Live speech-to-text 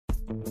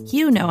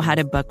You know how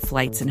to book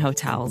flights and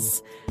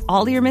hotels.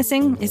 All you're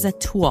missing is a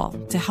tool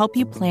to help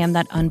you plan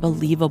that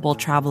unbelievable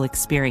travel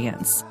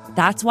experience.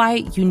 That's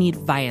why you need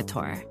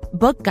Viator.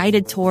 Book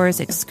guided tours,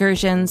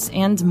 excursions,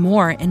 and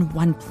more in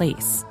one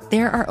place.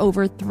 There are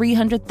over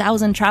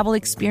 300,000 travel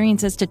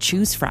experiences to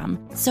choose from,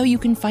 so you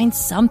can find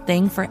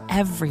something for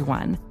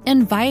everyone.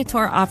 And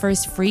Viator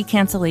offers free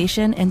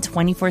cancellation and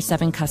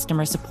 24/7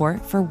 customer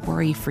support for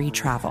worry-free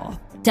travel.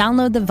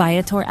 Download the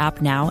Viator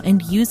app now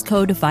and use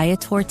code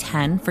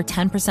Viator10 for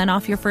 10%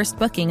 off your first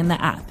booking in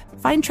the app.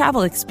 Find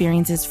travel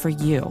experiences for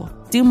you.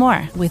 Do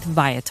more with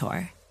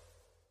Viator.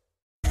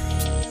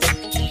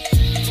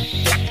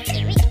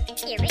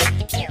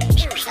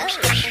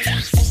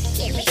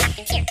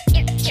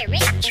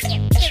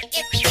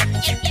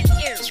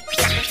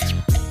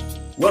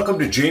 Welcome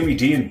to Jamie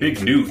D and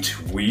Big Newt.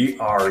 We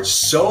are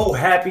so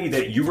happy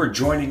that you are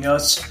joining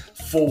us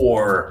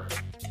for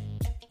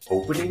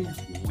opening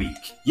week.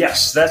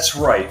 Yes, that's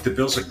right. The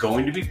Bills are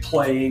going to be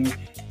playing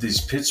these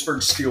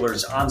Pittsburgh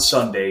Steelers on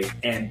Sunday,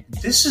 and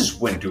this is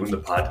when doing the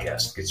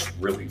podcast gets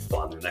really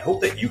fun. And I hope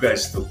that you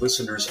guys, the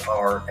listeners,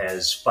 are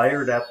as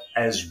fired up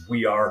as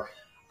we are.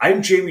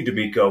 I'm Jamie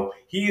D'Amico.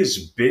 He is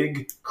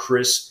Big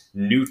Chris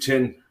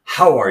Newton.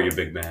 How are you,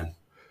 big man?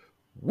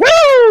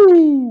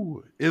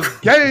 Woo! It's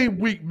game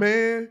week,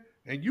 man.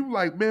 And you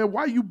like, man,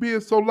 why you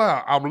being so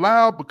loud? I'm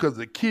loud because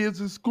the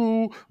kids in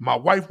school. My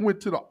wife went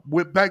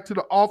back to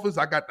the office.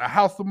 I got the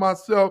house to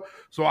myself,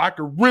 so I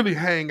can really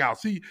hang out.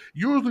 See,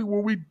 usually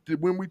when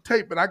we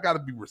tape it, I got to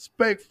be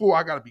respectful.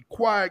 I got to be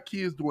quiet.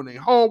 Kids doing their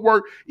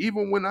homework.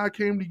 Even when I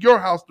came to your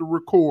house to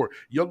record,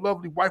 your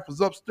lovely wife was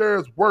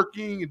upstairs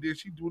working, and then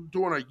she was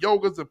doing her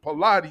yogas and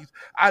Pilates.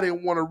 I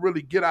didn't want to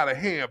really get out of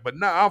hand, but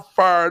now I'm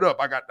fired up.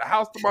 I got the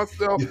house to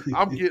myself.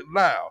 I'm getting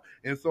loud.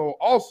 And so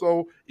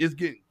also it's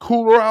getting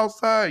cooler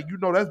outside. You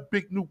know, that's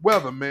big new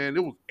weather, man.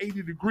 It was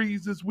 80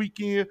 degrees this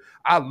weekend.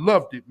 I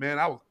loved it, man.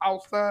 I was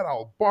outside. I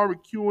was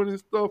barbecuing and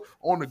stuff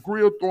on the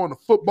grill, throwing the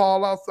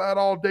football outside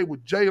all day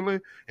with Jalen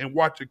and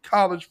watching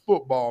college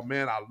football,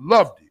 man. I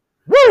loved it.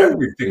 Woo!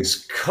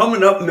 Everything's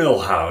coming up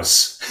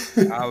Millhouse.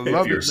 I love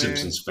if you're it, a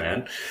Simpsons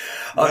fan.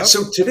 Yep.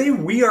 So today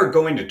we are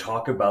going to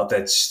talk about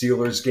that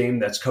Steelers game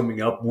that's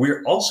coming up.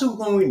 We're also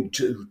going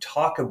to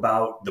talk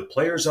about the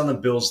players on the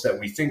Bills that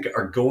we think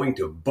are going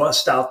to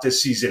bust out this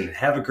season and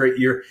have a great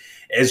year,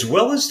 as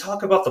well as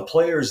talk about the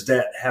players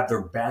that have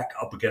their back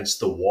up against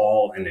the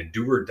wall in a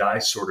do-or-die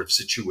sort of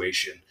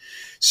situation.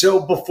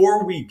 So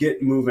before we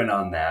get moving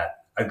on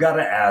that, I've got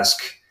to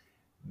ask,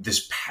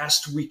 this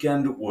past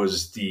weekend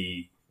was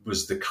the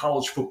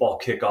college football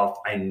kickoff.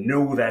 I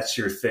know that's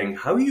your thing.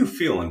 How are you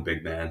feeling,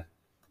 big man?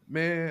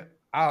 Man,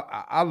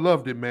 I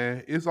loved it,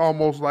 man. It's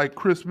almost like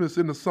Christmas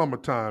in the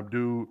summertime,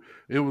 dude.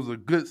 It was a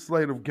good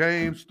slate of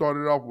games.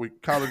 Started off with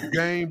college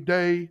game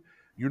day.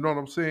 You know what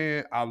I'm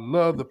saying? I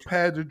love the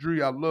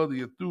pageantry. I love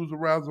the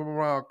enthusiasm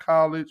around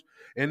college.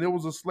 And it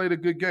was a slate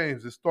of good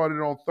games. It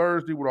started on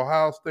Thursday with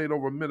Ohio State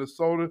over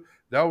Minnesota.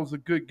 That was a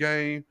good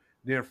game.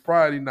 Then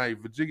Friday night,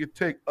 Virginia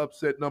Tech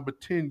upset number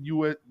 10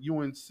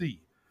 UNC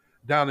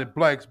down in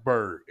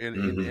Blacksburg.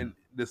 And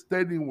the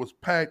stadium was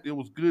packed. It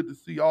was good to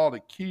see all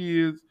the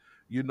kids.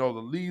 You know, the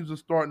leaves are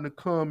starting to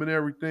come and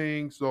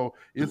everything. So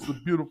it's a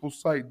beautiful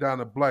sight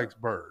down in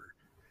Blacksburg.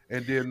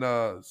 And then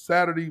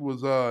Saturday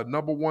was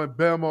number 1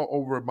 Bama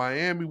over at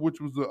Miami,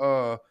 which was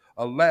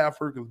a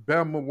laugher because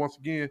Bama, once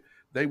again,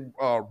 they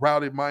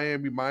routed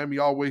Miami. Miami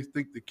always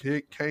think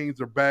the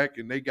Canes are back,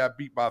 and they got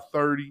beat by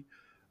 30.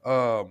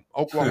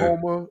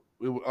 Oklahoma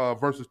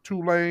versus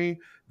Tulane.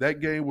 That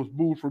game was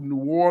moved from New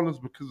Orleans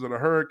because of the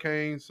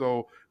hurricane,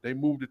 so they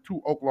moved it to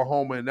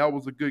Oklahoma, and that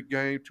was a good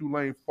game.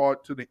 Tulane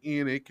fought to the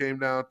end. It came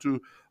down to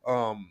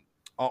an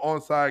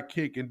onside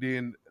kick, and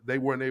then they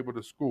weren't able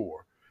to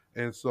score.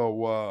 And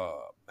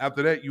so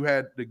after that, you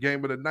had the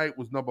game of the night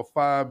was number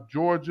 5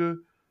 Georgia,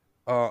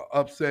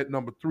 upset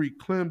number 3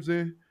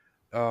 Clemson.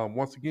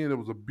 Once again, it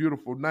was a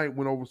beautiful night.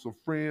 Went over some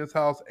friends'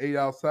 house, ate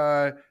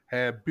outside,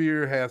 had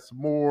beer, had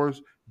s'mores.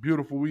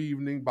 Beautiful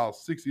evening, about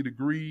 60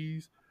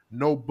 degrees,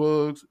 no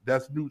bugs.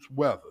 That's Newt's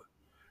weather.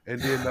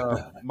 And then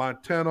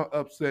Montana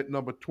upset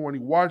number 20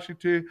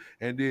 Washington.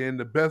 And then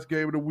the best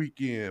game of the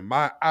weekend,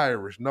 my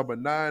Irish, number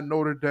 9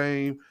 Notre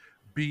Dame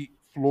beat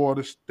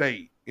Florida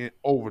State in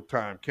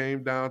overtime.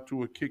 Came down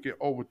to a kick in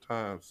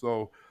overtime.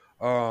 So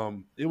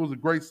it was a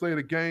great slate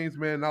of games,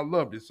 man. And I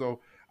loved it. So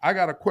I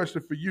got a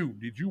question for you.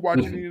 Did you watch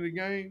any of the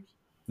games?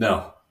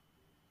 No.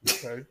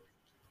 Okay.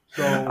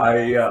 So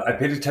I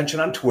paid attention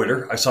on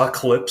Twitter. I saw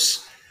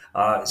clips,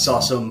 saw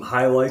some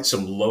highlights,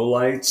 some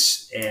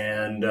lowlights,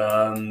 and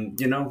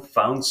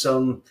found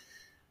some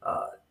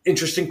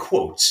interesting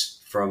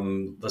quotes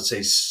from, let's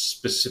say,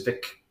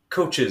 specific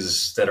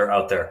coaches that are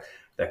out there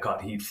that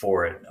caught heat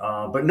for it.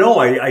 But no,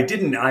 I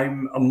didn't.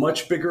 I'm a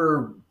much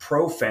bigger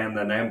pro fan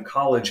than I am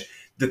college.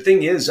 The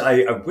thing is,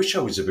 I wish I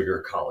was a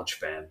bigger college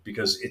fan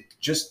because it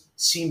just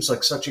seems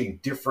like such a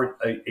different,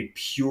 a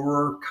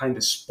purer kind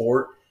of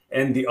sport.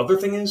 And the other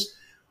thing is,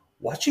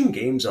 watching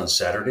games on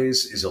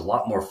Saturdays is a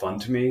lot more fun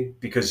to me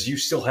because you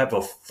still have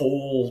a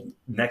full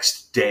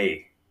next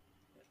day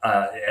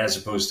as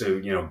opposed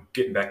to,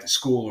 getting back to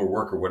school or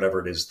work or whatever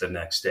it is the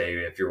next day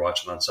if you're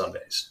watching on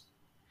Sundays.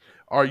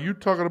 Are you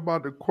talking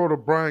about the quote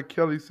of Brian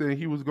Kelly saying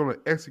he was going to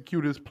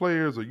execute his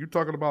players? Are you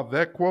talking about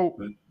that quote?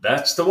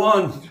 That's the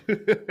one.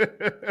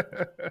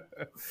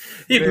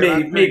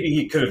 Maybe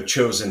he could have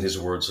chosen his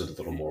words a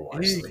little more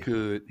wisely.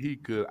 He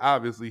could.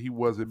 Obviously, he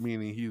wasn't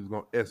meaning he was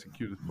going to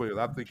execute his players.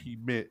 I think he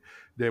meant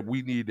that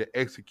we need to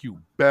execute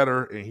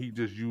better, and he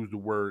just used the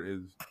word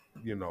as,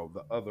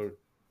 the other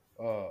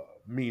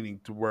meaning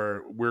to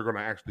where we're going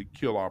to actually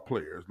kill our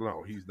players.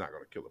 No, he's not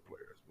going to kill the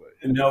players. But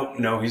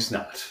No, he's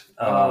not.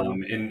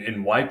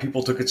 And why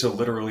people took it so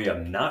literally,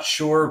 I'm not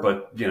sure,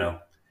 but,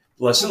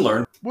 lesson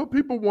learned. Well,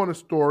 people want a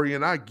story,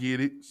 and I get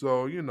it.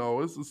 So,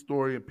 it's a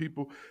story, and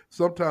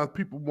sometimes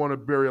people want to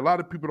bury. A lot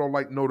of people don't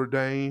like Notre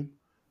Dame,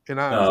 and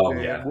I understand.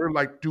 Oh, yeah. We're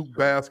like Duke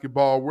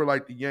basketball. We're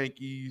like the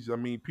Yankees. I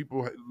mean,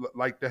 people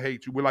like to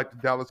hate you. We're like the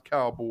Dallas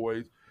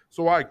Cowboys.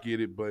 So I get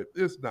it, but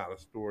it's not a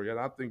story. And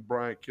I think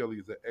Brian Kelly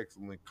is an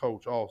excellent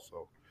coach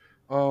also.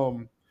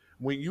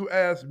 When you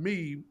ask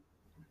me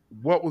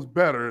what was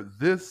better,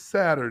 this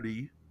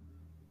Saturday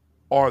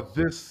or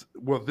this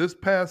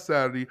past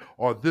Saturday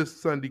or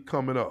this Sunday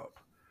coming up.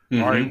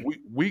 Mm-hmm. All right,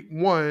 week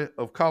 1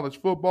 of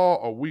college football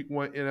or week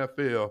 1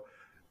 NFL.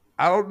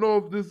 I don't know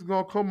if this is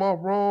going to come off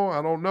wrong.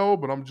 I don't know,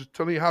 but I'm just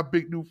telling you how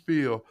Big Dude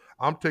feel.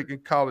 I'm taking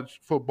college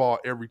football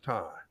every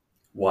time.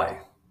 Why?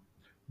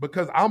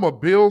 Because I'm a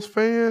Bills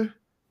fan,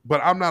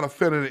 but I'm not a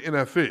fan of the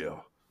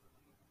NFL.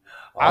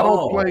 I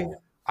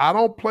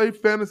don't play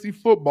fantasy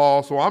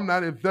football, so I'm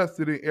not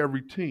invested in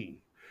every team.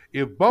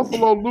 If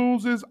Buffalo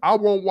loses, I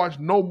won't watch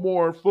no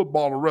more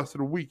football the rest of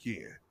the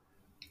weekend.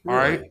 All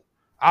right?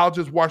 I'll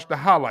just watch the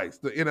highlights,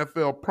 the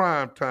NFL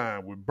prime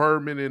time with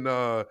Berman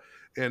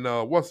and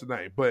what's the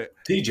name? But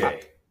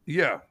TJ.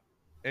 Yeah.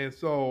 And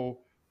so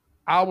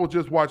I will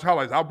just watch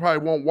highlights. I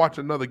probably won't watch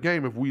another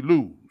game if we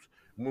lose.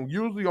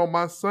 Usually on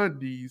my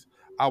Sundays,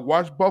 I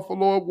watch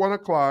Buffalo at 1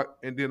 o'clock,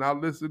 and then I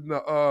listen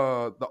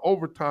to the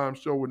overtime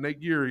show with Nate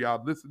Geary. I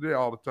listen to it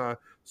all the time.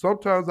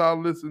 Sometimes I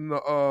listen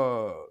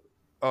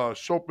to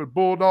Chopin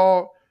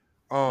Bulldog,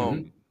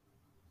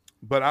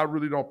 but I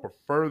really don't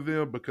prefer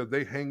them because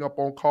they hang up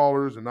on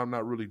callers, and I'm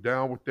not really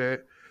down with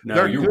that. No,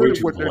 they're you're way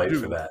too polite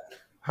for that.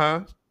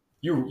 Huh?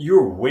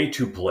 You're way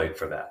too polite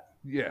for that.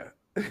 Yeah.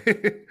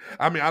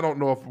 I mean, I don't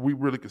know if we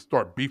really could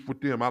start beef with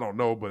them. I don't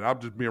know, but I'm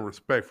just being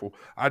respectful.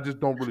 I just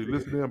don't really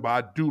listen to them, but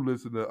I do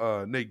listen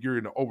to Nate Geary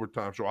in the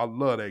overtime show. I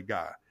love that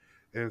guy.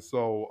 And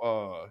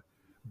so,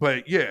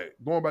 but yeah,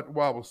 going back to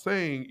what I was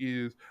saying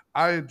is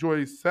I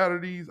enjoy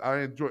Saturdays.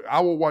 I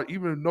will watch,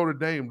 even if Notre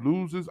Dame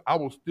loses, I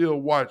will still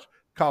watch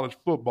college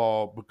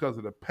football because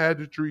of the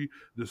pageantry,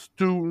 the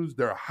students,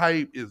 their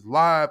hype is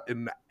live,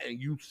 and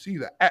you see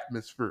the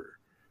atmosphere.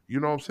 You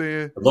know what I'm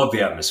saying? I love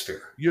the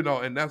atmosphere.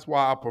 And that's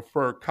why I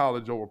prefer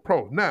college over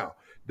pro. Now,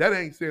 that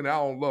ain't saying that I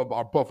don't love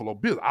our Buffalo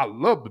Bills. I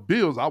love the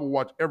Bills. I will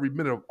watch every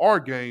minute of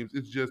our games.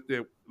 It's just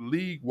that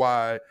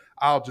league-wide,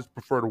 I'll just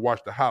prefer to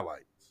watch the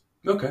highlights.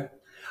 Okay.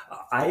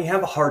 I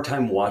have a hard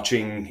time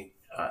watching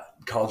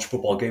college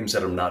football games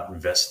that I'm not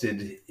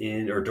vested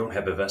in or don't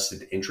have a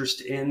vested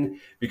interest in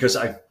because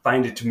I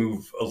find it to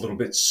move a little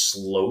bit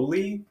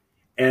slowly.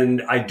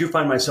 And I do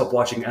find myself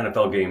watching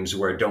NFL games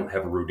where I don't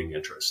have a rooting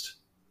interest.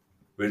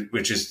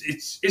 Which is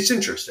it's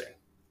interesting.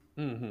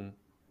 Mm-hmm.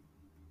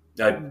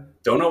 I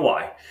don't know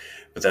why,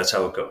 but that's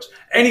how it goes.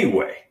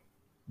 Anyway,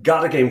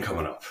 got a game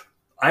coming up.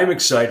 I'm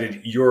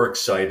excited. You're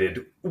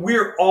excited.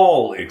 We're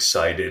all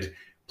excited.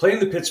 Playing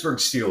the Pittsburgh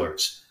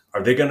Steelers.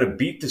 Are they going to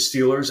beat the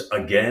Steelers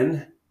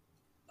again?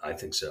 I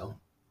think so.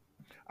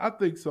 I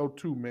think so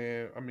too,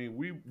 man. I mean,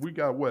 we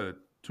got a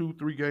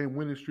 2-3 game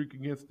winning streak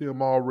against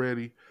them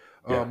already.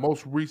 Yeah.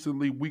 Most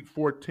recently, Week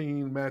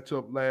 14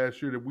 matchup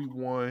last year that we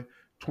won.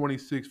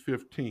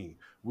 26-15.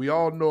 We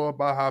all know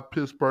about how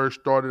Pittsburgh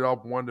started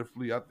off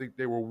wonderfully. I think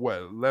they were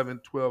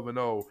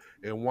 11-12-0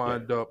 and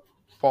wind up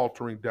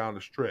faltering down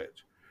the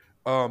stretch.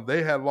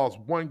 They had lost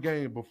one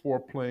game before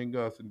playing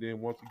us, and then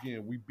once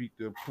again we beat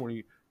them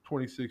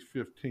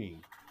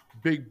 26-15.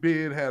 Big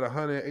Ben had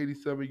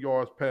 187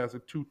 yards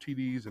passing, 2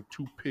 TDs and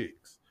 2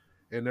 picks,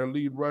 and their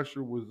lead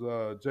rusher was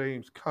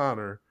James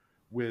Conner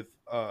with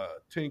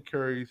 10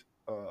 carries.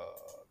 I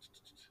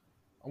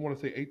want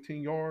to say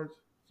 18 yards.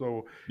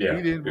 So he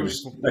didn't really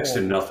perform. Next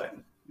to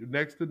nothing.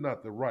 Next to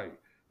nothing, right.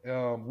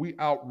 We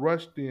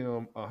outrushed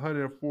them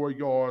 104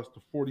 yards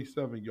to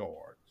 47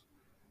 yards.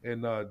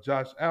 And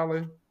Josh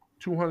Allen,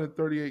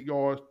 238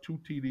 yards, 2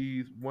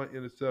 TDs, 1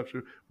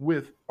 interception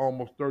with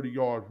almost 30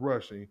 yards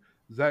rushing.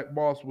 Zach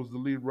Moss was the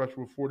lead rusher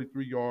with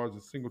 43 yards,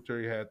 and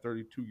Singletary had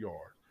 32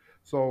 yards.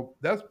 So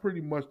that's pretty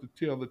much the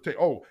tail of the tape.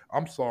 Oh,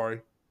 I'm sorry.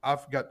 I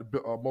forgot the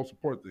most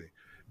important thing.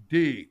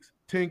 Diggs,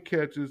 10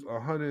 catches,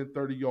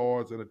 130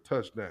 yards, and a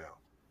touchdown.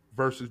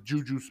 Versus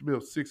Juju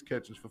Smith, 6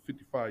 catches for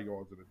 55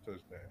 yards and a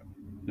touchdown.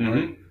 Mm-hmm.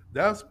 Right?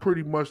 That's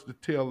pretty much the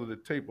tail of the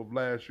tape of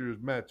last year's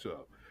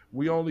matchup.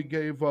 We only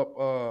gave up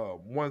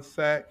 1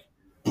 sack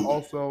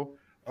also.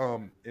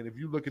 And if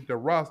you look at the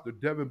roster,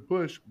 Devin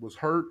Bush was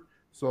hurt.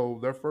 So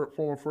their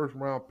former first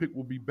round pick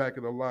will be back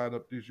in the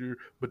lineup this year,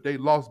 but they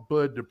lost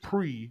Bud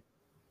Dupree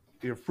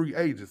in free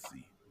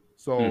agency.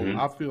 So Hmm.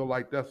 I feel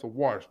like that's a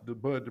wash. The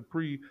Bud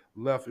Dupree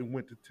left and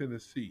went to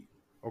Tennessee.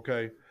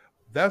 Okay.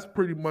 That's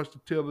pretty much the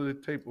tail of the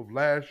tape of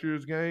last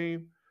year's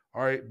game.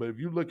 All right. But if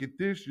you look at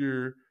this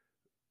year,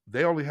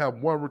 they only have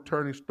one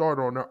returning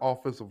starter on their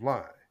offensive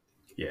line.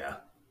 Yeah.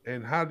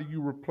 And how do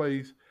you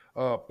replace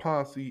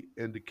Ponce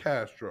and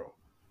DeCastro?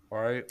 All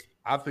right.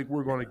 I think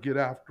we're going to get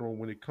after them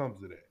when it comes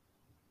to that.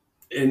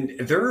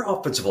 And their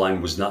offensive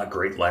line was not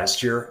great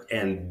last year.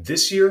 And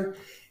this year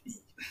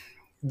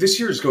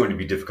is going to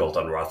be difficult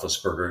on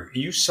Roethlisberger.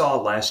 You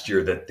saw last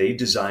year that they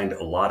designed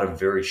a lot of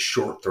very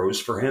short throws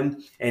for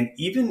him. And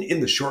even in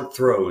the short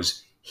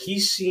throws, he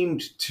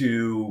seemed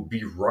to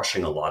be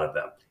rushing a lot of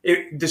them.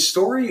 The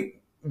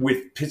story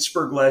with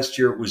Pittsburgh last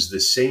year was the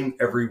same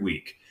every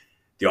week.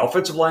 The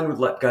offensive line would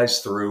let guys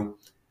through.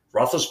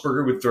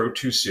 Roethlisberger would throw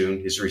too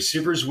soon. His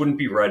receivers wouldn't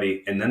be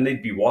ready. And then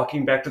they'd be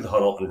walking back to the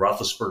huddle, and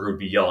Roethlisberger would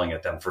be yelling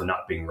at them for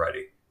not being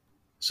ready.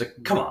 It's like,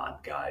 come on,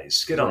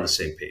 guys, get on the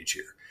same page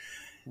here.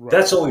 Right.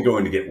 That's only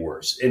going to get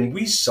worse. And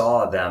we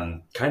saw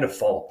them kind of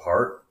fall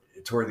apart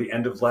toward the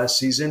end of last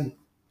season.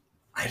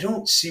 I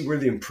don't see where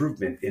the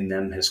improvement in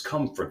them has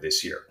come for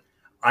this year.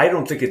 I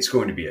don't think it's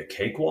going to be a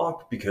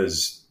cakewalk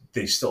because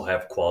they still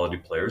have quality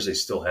players. They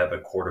still have a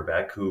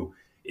quarterback who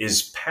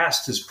is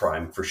past his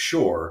prime for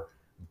sure,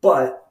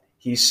 but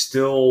he's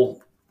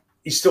still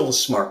a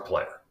smart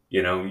player.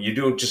 You know, you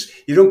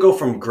don't go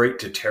from great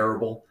to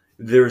terrible.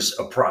 There's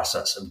a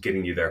process of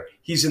getting you there.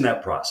 He's in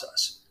that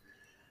process.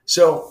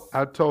 So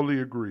I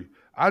totally agree.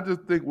 I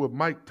just think with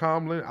Mike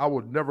Tomlin, I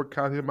would never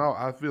count him out.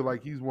 I feel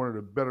like he's one of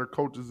the better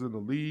coaches in the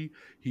league.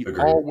 He agreed.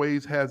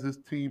 always has his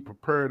team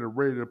prepared and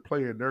ready to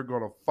play, and they're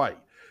going to fight.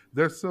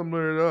 They're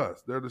similar to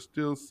us. They're the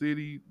Steel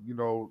City,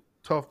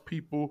 tough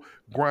people,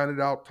 grinded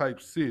out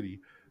type city.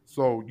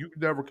 So you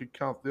never could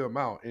count them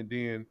out. And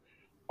then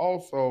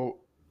also,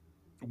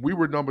 we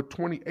were number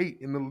 28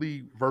 in the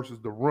league versus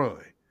the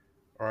run,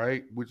 all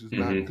right, which is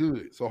not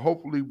good. So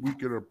hopefully we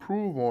can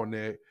improve on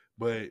that.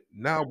 But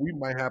now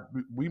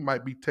we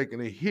might be taking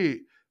a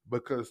hit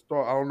because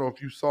I don't know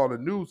if you saw the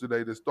news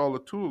today that Star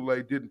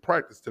Lotulelei didn't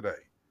practice today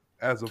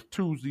as of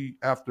Tuesday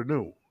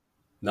afternoon.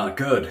 Not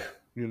good.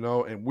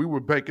 And we were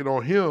banking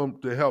on him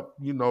to help,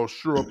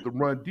 shore up the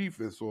run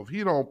defense. So if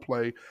he don't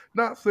play,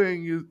 not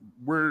saying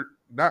we're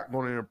not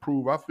going to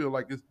improve. I feel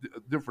like it's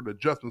different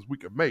adjustments we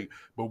can make,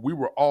 but we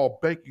were all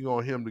banking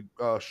on him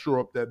to shore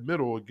up that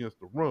middle against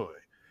the run.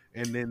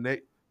 And then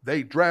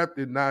they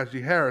drafted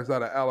Najee Harris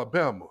out of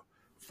Alabama,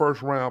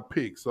 first round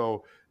pick.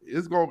 So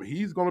he's going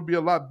to be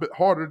a lot bit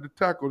harder to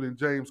tackle than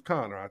James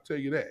Conner. I'll tell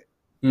you that.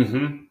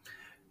 Mm-hmm.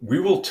 We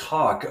will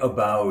talk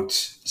about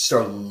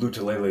Star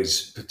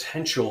Lutulelei's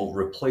potential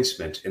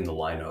replacement in the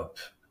lineup,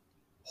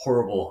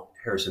 horrible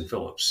Harrison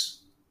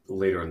Phillips,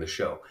 later in the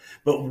show.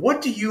 But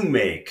what do you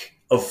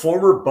make of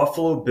former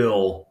Buffalo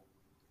Bill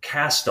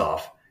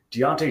castoff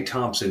Deontay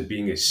Thompson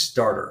being a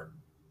starter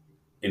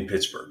in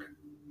Pittsburgh?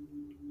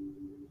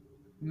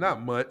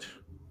 Not much.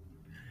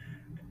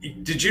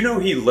 Did you know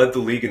he led the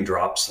league in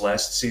drops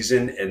last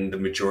season, and the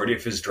majority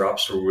of his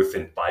drops were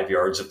within 5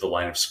 yards of the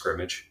line of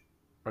scrimmage?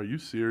 Are you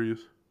serious?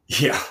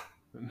 Yeah.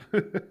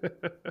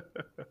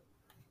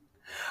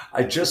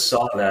 I just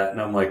saw that,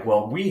 and I'm like,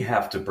 well, we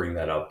have to bring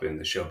that up in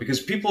the show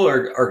because people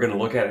are going to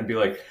look at it and be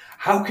like,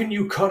 how can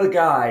you cut a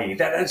guy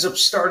that ends up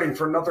starting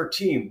for another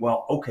team?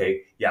 Well,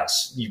 okay,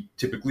 yes, you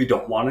typically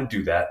don't want to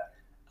do that.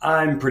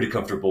 I'm pretty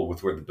comfortable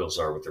with where the Bills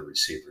are with their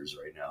receivers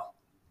right now.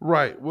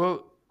 Right.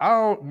 Well,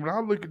 when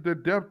I look at their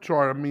depth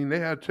chart, I mean, they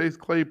had Chase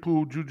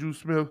Claypool, Juju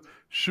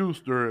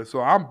Smith-Schuster,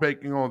 so I'm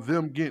banking on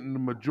them getting the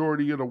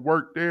majority of the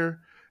work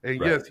there. And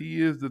Right. yes,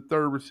 he is the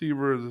third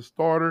receiver as a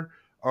starter.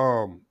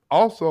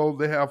 Also,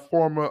 they have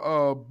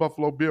former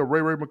Buffalo Bill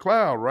Ray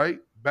McCloud, right?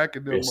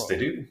 Backing them Yes, up. they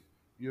do.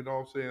 You know what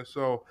I'm saying?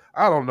 So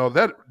I don't know.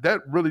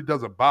 That really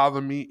doesn't bother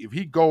me. If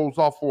he goes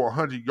off for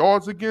 100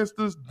 yards against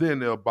us,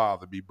 then it'll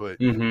bother me. But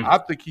I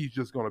think he's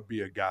just going to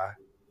be a guy.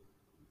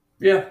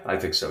 Yeah, I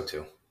think so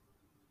too.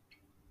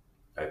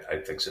 I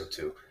think so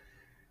too.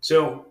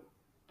 So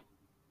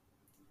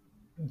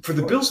for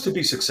the Bills to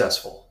be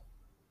successful,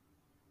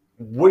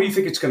 what do you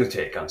think it's going to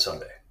take on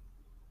Sunday?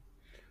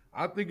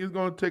 I think it's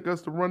going to take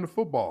us to run the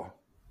football.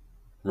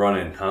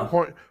 Running, huh?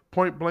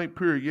 Point blank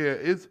period.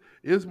 Yeah,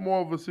 it's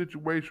more of a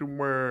situation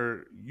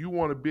where you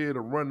want to be able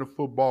to run the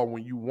football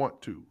when you want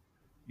to.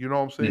 You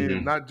know what I'm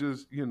saying? Not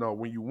just,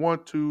 when you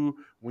want to,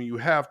 when you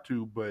have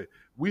to, but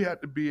we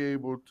have to be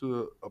able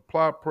to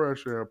apply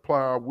pressure and apply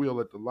our will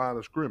at the line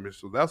of scrimmage.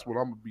 So that's what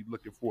I'm going to be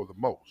looking for the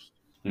most.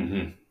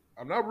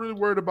 I'm not really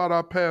worried about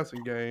our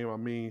passing game. I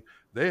mean,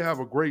 they have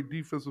a great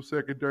defensive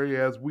secondary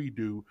as we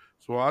do.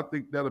 So I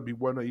think that'll be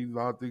one of these.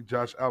 I think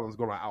Josh Allen's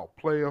going to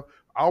outplay him.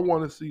 I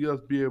want to see us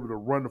be able to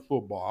run the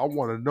football. I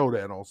want to know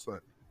that on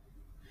Sunday.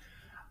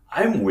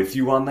 I'm with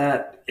you on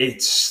that.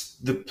 It's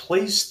the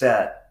place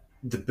that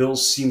the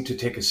Bills seemed to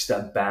take a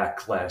step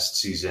back last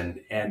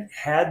season. And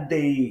had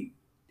they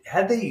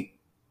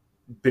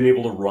been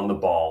able to run the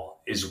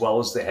ball as well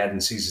as they had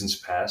in seasons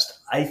past,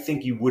 I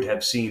think you would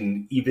have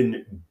seen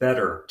even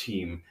better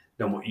team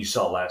than what you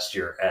saw last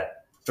year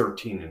at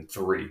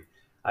 13-3.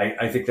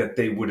 I think that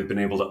they would have been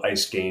able to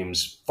ice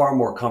games far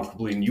more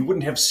comfortably, and you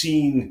wouldn't have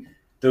seen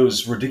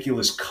those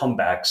ridiculous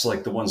comebacks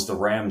like the ones the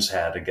Rams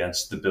had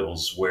against the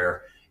Bills,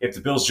 where if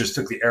the Bills just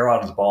took the air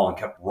out of the ball and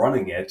kept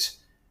running it,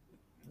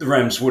 the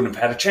Rams wouldn't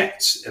have had a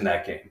chance in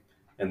that game.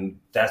 And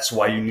that's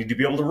why you need to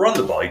be able to run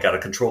the ball. You got to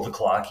control the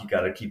clock. You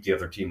got to keep the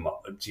other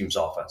team's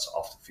offense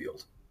off the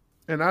field.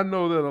 And I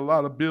know that a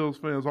lot of Bills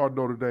fans are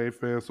Notre Dame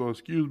fans, so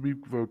excuse me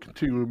for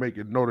continuing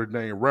making Notre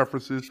Dame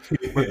references.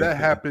 But that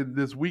happened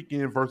this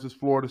weekend versus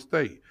Florida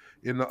State.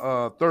 In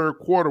the third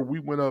quarter, we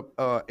went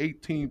up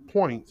 18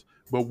 points,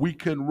 but we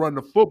couldn't run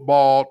the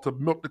football to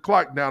milk the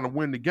clock down to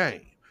win the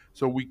game.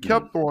 So we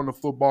kept throwing the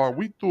football, and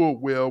we threw it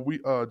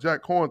well.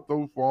 Jack Horn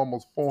threw for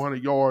almost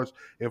 400 yards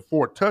and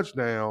 4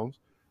 touchdowns.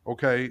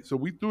 Okay, so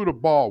we threw the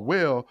ball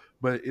well,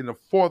 but in the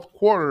fourth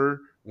quarter,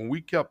 when we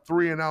kept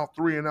 3 and out,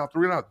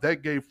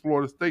 that gave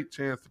Florida State a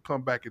chance to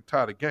come back and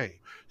tie the game.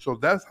 So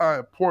that's how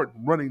important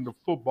running the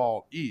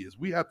football is.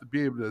 We have to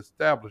be able to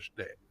establish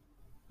that.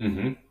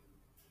 Mm-hmm.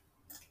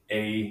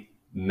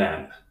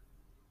 Amen.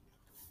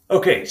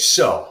 Okay,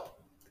 so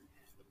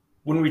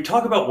when we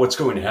talk about what's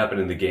going to happen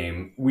in the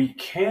game, we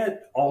can't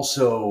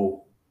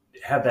also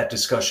have that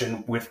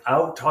discussion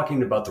without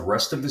talking about the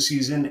rest of the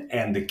season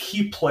and the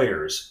key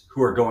players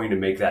who are going to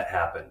make that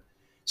happen.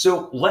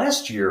 So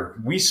last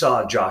year, we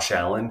saw Josh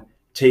Allen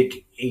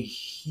take a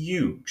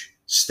huge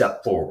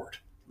step forward.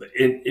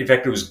 In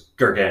fact, it was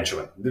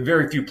gargantuan.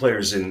 Very few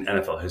players in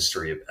NFL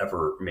history have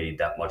ever made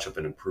that much of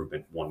an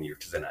improvement one year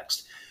to the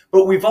next.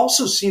 But we've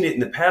also seen it in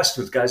the past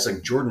with guys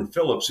like Jordan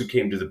Phillips, who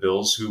came to the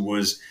Bills, who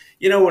was,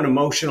 an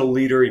emotional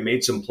leader. He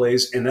made some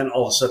plays, and then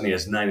all of a sudden he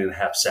has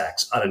 9.5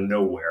 sacks out of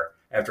nowhere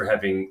after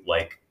having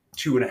like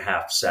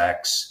 2.5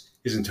 sacks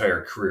his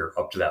entire career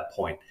up to that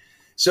point.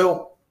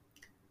 So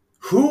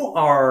who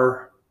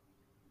are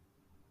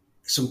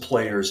some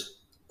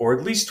players, or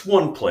at least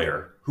one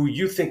player, who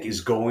you think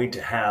is going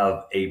to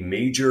have a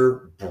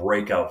major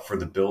breakout for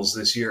the Bills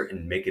this year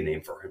and make a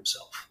name for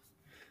himself?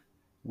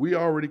 We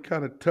already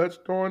kind of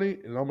touched on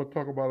it, and I'm going to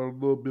talk about it a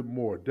little bit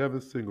more.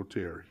 Devin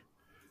Singletary.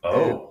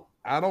 Oh. And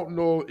I don't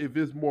know if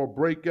it's more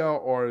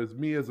breakout or is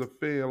me as a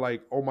fan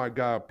like, oh, my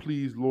God,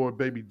 please, Lord,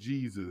 baby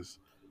Jesus,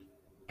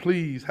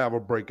 please have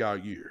a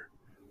breakout year.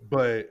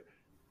 But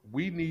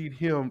we need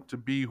him to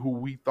be who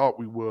we thought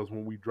we was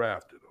when we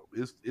drafted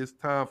him. It's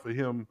time for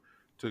him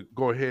to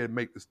go ahead and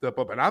make the step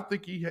up, and I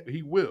think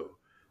he will.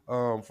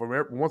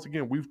 Once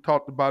again, we've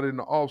talked about it in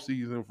the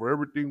offseason. For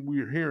everything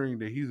we're hearing,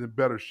 that he's in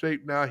better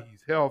shape now,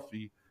 he's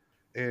healthy,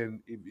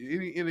 and if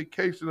any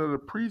indication of the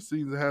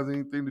preseason has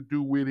anything to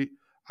do with it,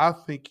 I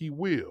think he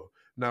will.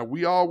 Now,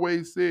 we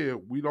always said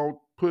we don't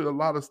put a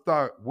lot of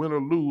stock, win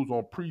or lose,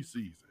 on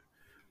preseason.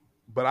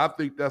 But I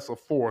think that's a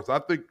force. I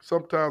think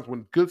sometimes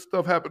when good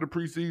stuff happens in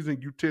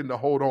preseason, you tend to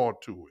hold on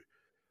to it.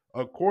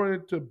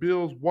 According to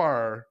Bills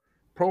Wire,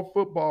 Pro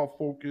Football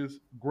Focus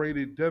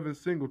graded Devin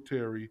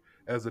Singletary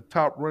as a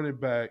top running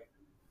back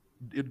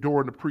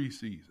during the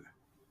preseason.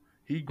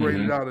 He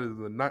graded out as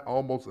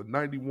almost a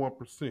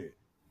 91%.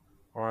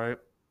 All right?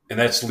 And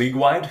that's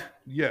league-wide?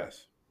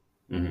 Yes.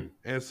 Mm-hmm.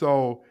 And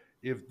so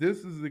if this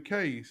is the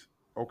case,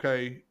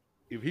 okay,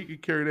 if he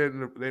could carry that,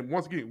 and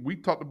once again, we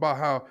talked about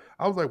how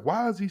I was like,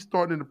 why is he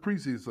starting in the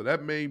preseason? So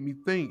that made me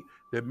think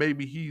that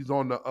maybe he's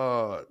on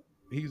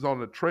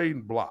the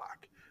trading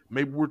block.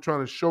 Maybe we're trying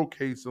to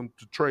showcase him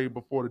to trade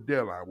before the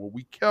deadline. Well,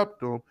 we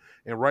kept him,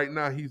 and right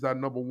now he's our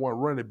number one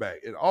running back.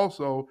 And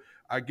also,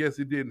 I guess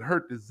it didn't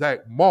hurt that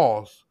Zach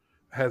Moss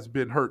has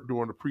been hurt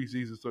during the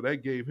preseason, so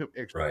that gave him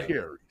extra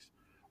carries.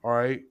 All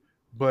right.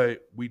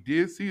 But we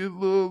did see a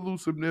little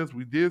elusiveness.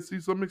 We did see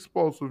some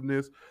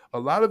explosiveness. A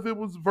lot of it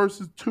was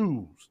versus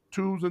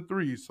twos and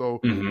threes. So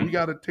we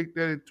got to take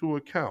that into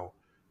account.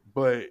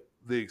 But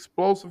the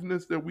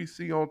explosiveness that we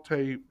see on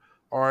tape,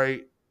 all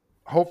right,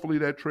 hopefully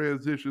that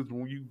transitions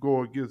when you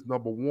go against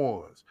number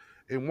ones.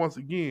 And once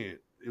again,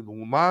 if the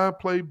line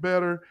play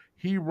better,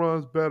 he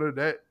runs better,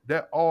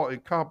 that all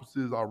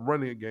encompasses our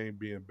running game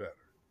being better.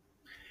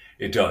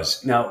 It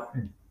does. Now,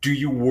 do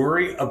you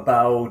worry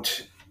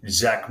about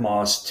Zach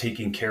Moss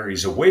taking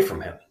carries away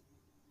from him?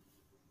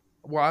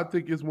 Well, I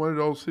think it's one of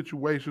those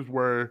situations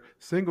where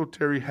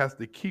Singletary has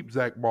to keep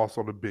Zach Moss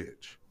on the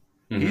bench.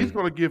 He's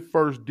going to get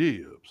first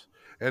dibs.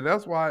 And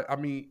that's why,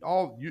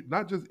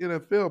 not just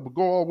NFL, but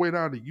go all the way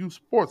down to youth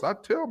sports. I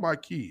tell my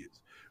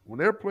kids, when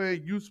they're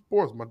playing youth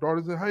sports, my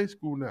daughter's in high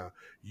school now,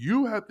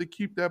 you have to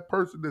keep that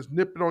person that's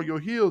nipping on your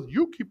heels,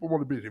 you keep them on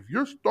the bench. If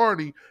you're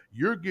starting,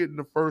 you're getting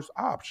the first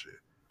option.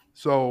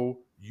 So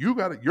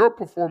your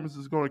performance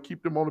is going to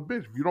keep them on the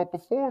bench. If you don't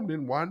perform,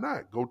 then why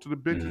not? Go to the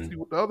bench and see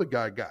what the other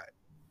guy got.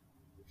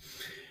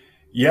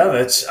 Yeah,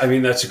 that's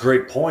a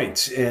great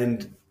point.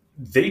 And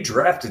they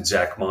drafted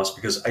Zach Moss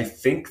because I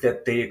think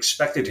that they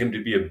expected him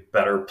to be a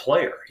better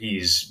player.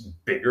 He's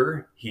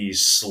bigger.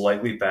 He's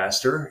slightly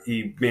faster.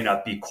 He may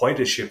not be quite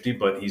as shifty,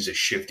 but he's a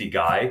shifty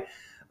guy.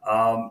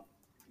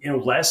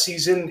 last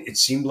season it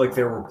seemed like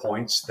there were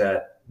points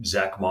that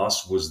Zach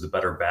Moss was the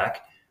better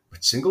back,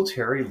 but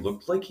Singletary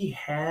looked like he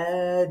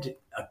had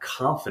a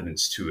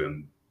confidence to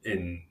him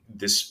in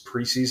this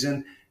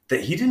preseason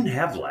that he didn't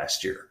have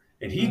last year,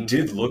 and he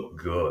did look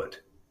good.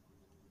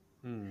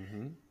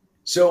 Mm-hmm.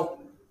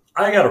 So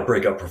I got a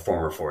breakout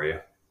performer for you.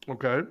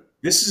 Okay.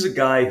 This is a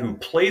guy who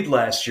played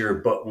last year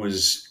but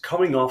was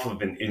coming off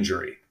of an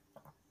injury.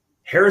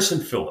 Harrison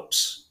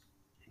Phillips.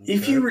 Okay.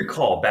 If you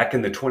recall, back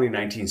in the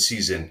 2019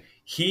 season,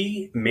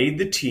 he made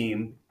the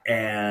team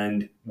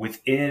and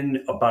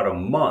within about a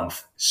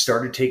month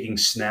started taking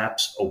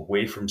snaps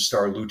away from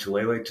Star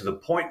Lotulelei to the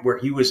point where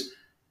he was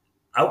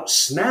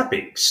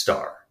out-snapping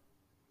Star.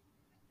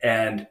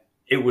 And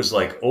it was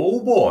like,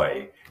 oh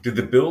boy, did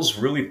the Bills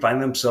really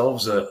find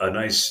themselves a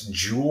nice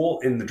jewel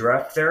in the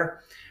draft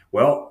there?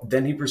 Well,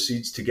 then he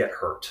proceeds to get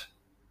hurt.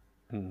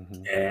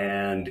 Mm-hmm.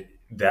 And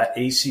that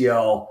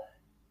ACL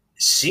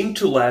seemed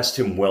to last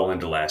him well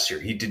into last year.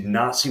 He did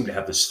not seem to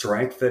have the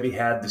strength that he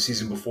had the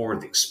season before.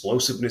 The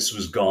explosiveness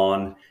was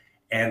gone.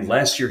 And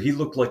last year he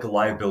looked like a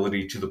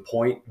liability to the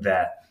point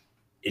that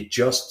it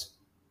just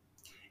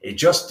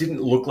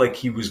didn't look like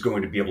he was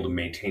going to be able to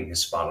maintain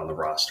his spot on the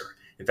roster.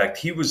 In fact,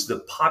 he was the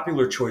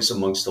popular choice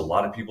amongst a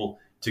lot of people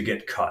to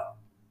get cut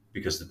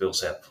because the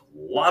Bills have a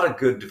lot of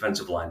good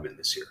defensive linemen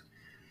this year.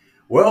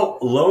 Well,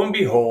 lo and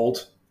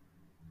behold,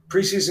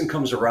 preseason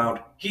comes around,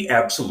 he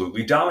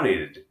absolutely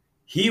dominated.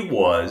 He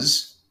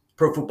was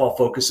Pro Football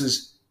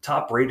Focus's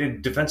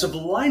top-rated defensive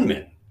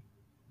lineman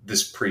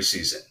this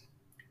preseason.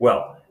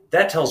 Well,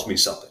 that tells me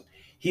something.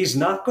 He's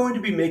not going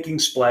to be making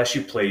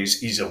splashy plays.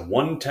 He's a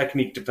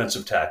one-technique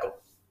defensive tackle.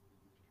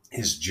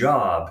 His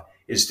job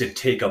is to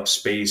take up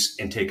space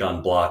and take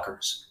on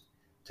blockers.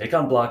 Take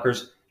on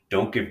blockers,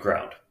 don't give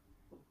ground.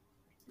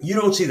 You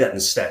don't see that in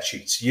stat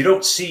sheets. You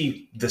don't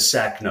see the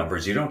sack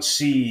numbers. You don't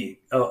see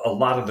a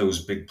lot of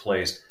those big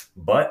plays.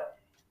 But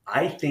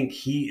I think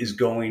he is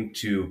going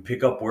to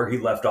pick up where he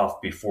left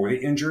off before the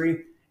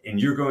injury,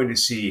 and you're going to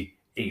see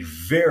a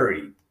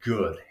very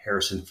good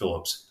Harrison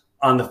Phillips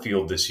on the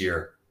field this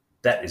year.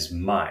 That is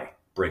my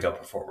breakout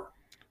performer.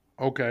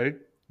 Okay.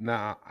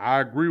 Now, I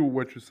agree with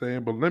what you're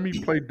saying, but let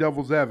me play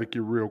devil's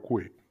advocate real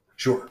quick.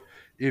 Sure.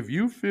 If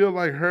you feel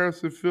like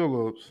Harrison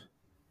Phillips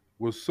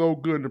was so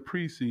good in the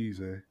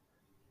preseason,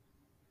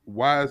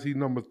 why is he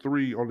number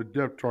 3 on the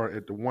depth chart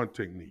at the one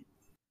technique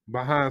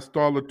behind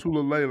Star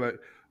Lotulelei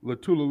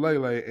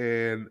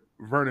and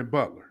Vernon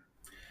Butler?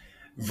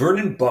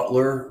 Vernon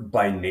Butler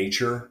by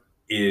nature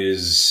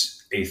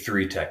is a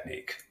 3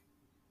 technique.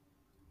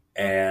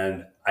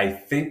 And I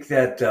think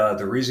that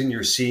the reason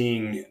you're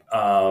seeing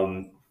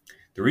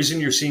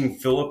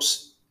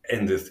Phillips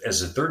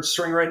as a third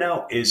string right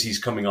now is he's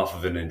coming off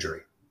of an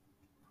injury.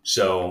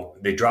 So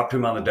they dropped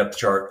him on the depth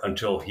chart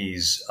until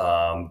he's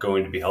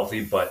going to be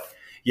healthy. But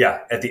yeah,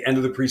 at the end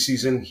of the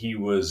preseason, he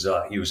was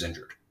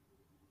injured.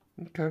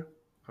 Okay,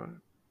 all right,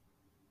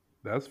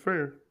 that's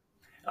fair.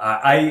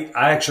 I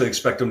actually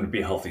expect him to be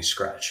a healthy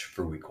scratch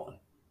for week 1.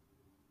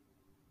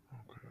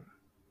 Okay,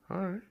 all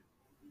right,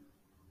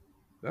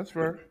 that's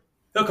fair.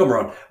 He'll come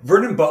around.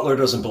 Vernon Butler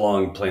doesn't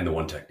belong playing the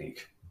one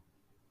technique.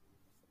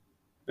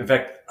 In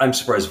fact, I'm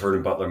surprised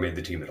Vernon Butler made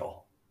the team at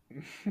all.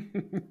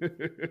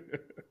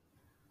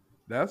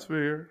 That's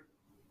fair.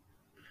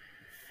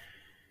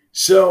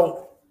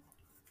 So,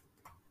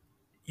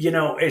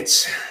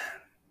 it's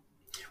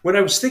when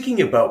I was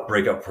thinking about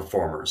breakout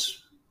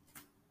performers,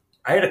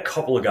 I had a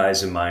couple of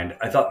guys in mind.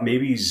 I thought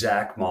maybe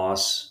Zach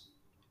Moss,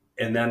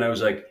 and then I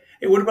was like,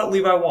 hey, what about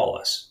Levi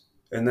Wallace?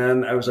 And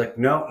then I was like,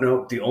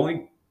 no, the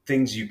only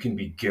things you can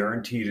be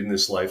guaranteed in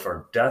this life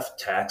are death,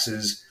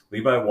 taxes,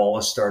 Levi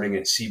Wallace starting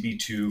at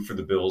CB2 for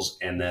the Bills,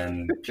 and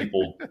then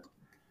people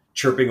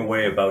chirping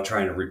away about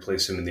trying to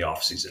replace him in the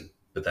offseason.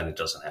 But then it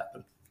doesn't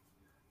happen.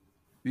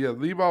 Yeah,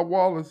 Levi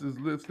Wallace is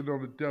listed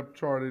on the depth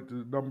chart at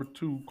the number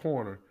 2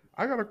 corner.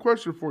 I got a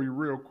question for you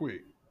real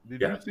quick.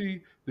 Did you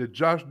see that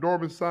Josh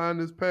Norman signed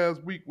this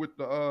past week with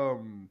the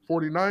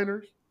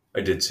 49ers?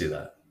 I did see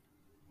that.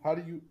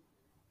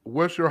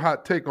 What's your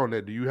hot take on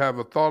that? Do you have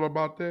a thought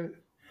about that?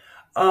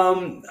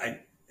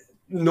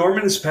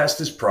 Norman is past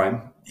his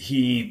prime.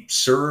 He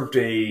served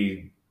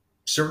a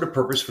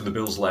purpose for the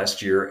Bills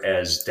last year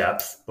as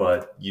depth,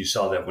 but you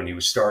saw that when he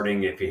was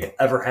starting, if he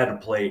ever had to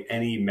play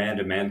any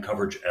man-to-man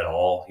coverage at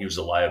all, he was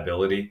a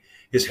liability.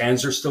 His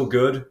hands are still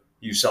good.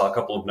 You saw a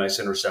couple of nice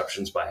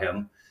interceptions by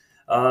him.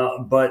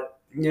 But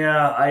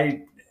yeah,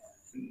 I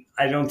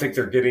don't think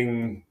they're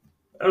getting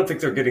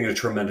a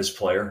tremendous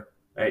player.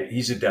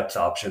 He's a depth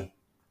option.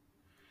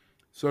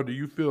 So do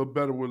you feel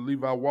better with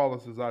Levi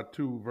Wallace as our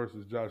 2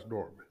 versus Josh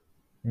Norman?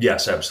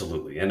 Yes,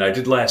 absolutely. And I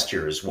did last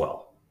year as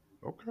well.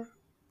 Okay.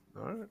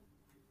 All right.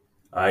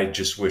 I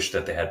just wish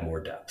that they had more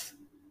depth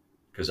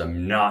because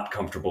I'm not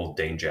comfortable with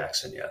Dane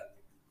Jackson yet.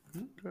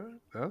 Okay,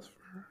 that's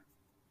fair.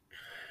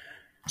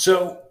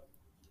 So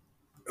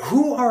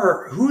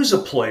who is a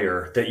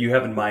player that you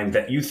have in mind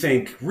that you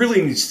think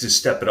really needs to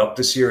step it up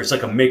this year? It's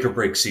like a make or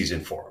break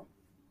season for him.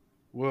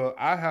 Well,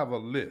 I have a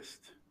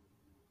list,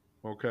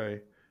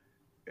 okay?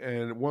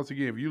 And once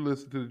again, if you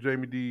listen to the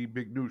Jamie D.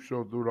 Big News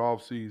show through the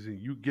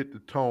offseason, you get the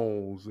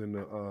tones and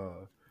the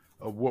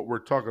of what we're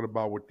talking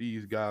about with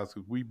these guys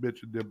because we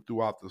mentioned them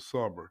throughout the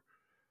summer.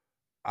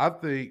 I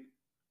think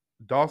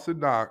Dawson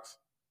Knox,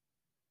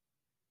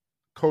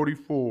 Cody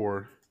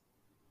Ford,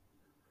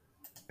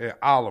 and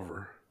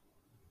Oliver,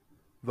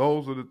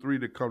 those are the three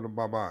that come to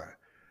my mind.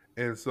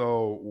 And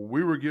so when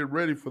we were getting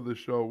ready for the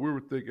show, we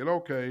were thinking,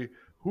 okay,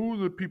 who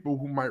are the people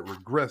who might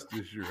regress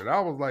this year? And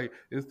I was like,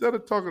 instead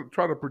of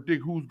trying to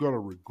predict who's going to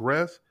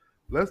regress,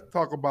 let's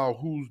talk about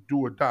who's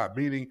do or die.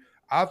 Meaning,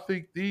 I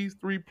think these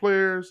three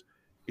players,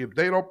 if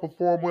they don't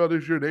perform well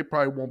this year, they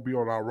probably won't be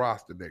on our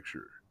roster next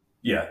year.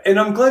 Yeah, and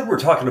I'm glad we're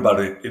talking about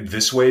it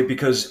this way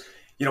because,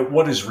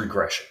 what is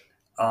regression?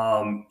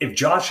 If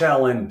Josh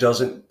Allen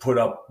doesn't put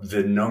up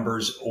the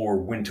numbers or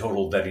win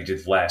total that he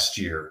did last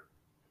year,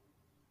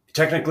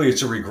 technically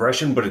it's a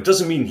regression, but it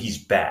doesn't mean he's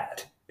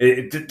bad.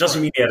 It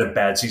doesn't mean he had a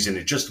bad season.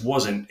 It just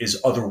wasn't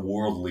as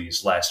otherworldly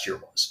as last year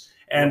was.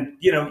 And,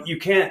 you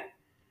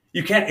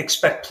can't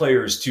expect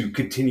players to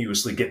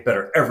continuously get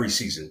better every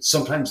season.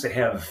 Sometimes they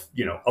have,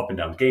 up and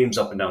down games,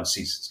 up and down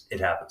seasons. It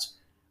happens.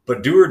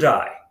 But do or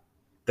die,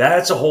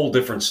 that's a whole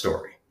different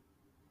story.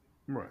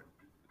 Right.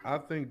 I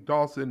think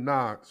Dawson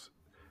Knox,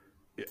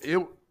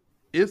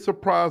 it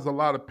surprised a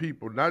lot of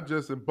people, not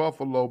just in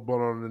Buffalo, but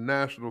on the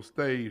national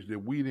stage that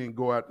we didn't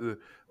go after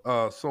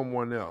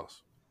someone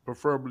else,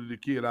 preferably the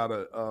kid out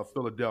of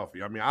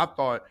Philadelphia. I mean, I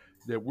thought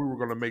that we were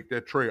going to make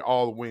that trade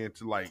all the way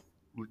into like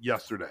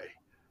yesterday.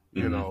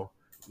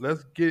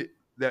 Let's get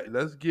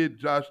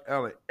Josh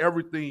Allen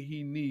everything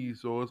he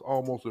needs so it's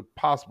almost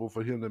impossible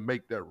for him to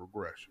make that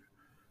regression.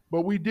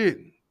 But we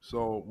didn't.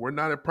 So we're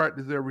not at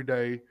practice every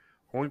day.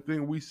 Only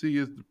thing we see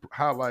is the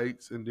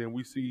highlights, and then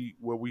we see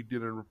what we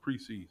did in the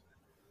preseason.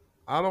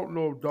 I don't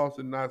know if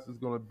Dawson Knox is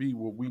going to be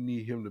what we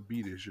need him to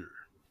be this year.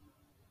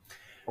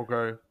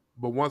 Okay?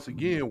 But once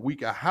again, we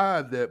can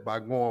hide that by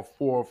going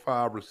four or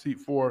five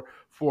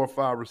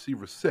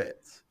receiver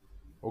sets.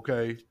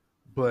 Okay?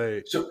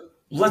 But so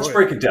let's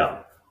break it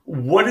down.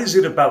 What is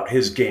it about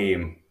his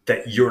game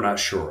that you're not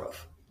sure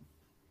of?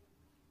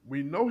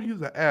 We know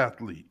he's an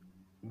athlete,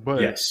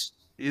 but yes.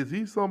 Is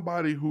he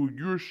somebody who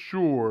you're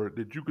sure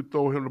that you could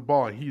throw him the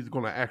ball and he's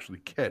going to actually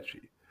catch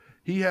it?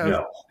 He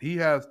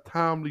has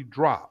timely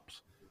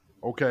drops,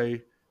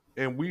 okay?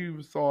 And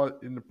we saw it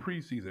in the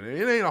preseason. And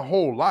it ain't a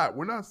whole lot.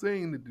 We're not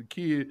saying that the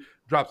kid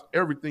drops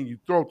everything you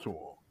throw to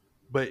him.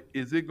 But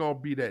is it going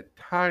to be that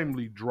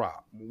timely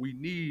drop? We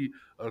need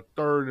a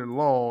third and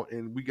long,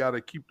 and we got to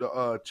keep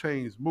the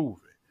chains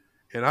moving.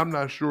 And I'm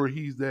not sure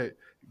he's that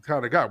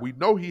kind of guy. We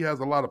know he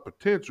has a lot of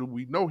potential.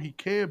 We know he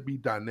can be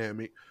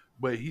dynamic,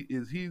 but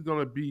he's going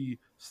to be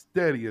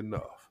steady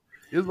enough.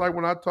 It's like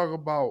when I talk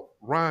about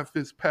Ryan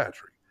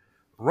Fitzpatrick.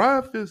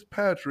 Ryan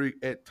Fitzpatrick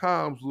at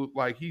times look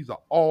like he's an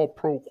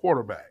all-pro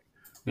quarterback.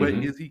 But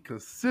is he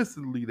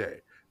consistently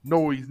that?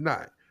 No, he's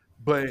not.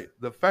 But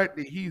the fact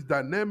that he's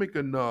dynamic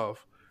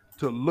enough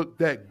to look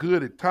that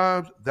good at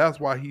times, that's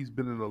why he's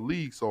been in the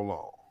league so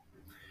long.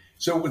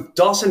 So with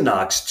Dawson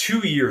Knox,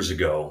 2 years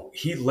ago,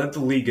 he led the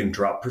league in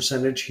drop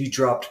percentage. He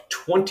dropped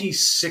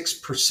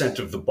 26%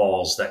 of the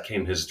balls that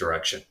came his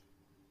direction.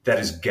 That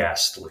is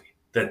ghastly.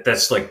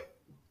 That's like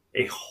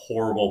a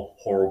horrible,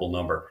 horrible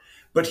number.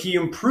 But he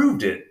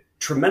improved it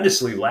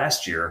tremendously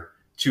last year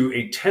to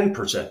a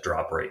 10%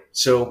 drop rate.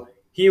 So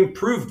he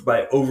improved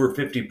by over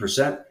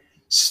 50%.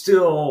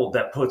 Still,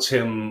 that puts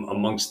him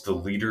amongst the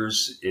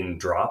leaders in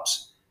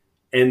drops.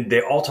 And they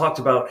all talked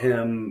about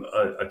him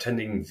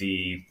attending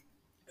the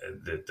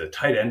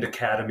tight end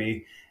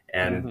academy,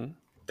 and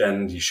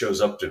then he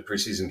shows up to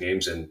preseason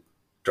games and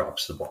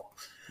drops the ball.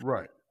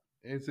 Right.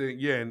 And so,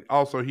 and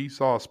also he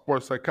saw a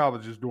sports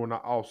psychologist during the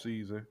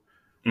offseason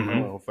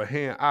for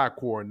hand-eye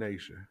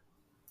coordination.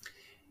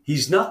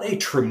 He's not a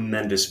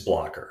tremendous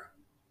blocker.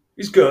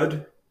 He's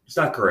good. He's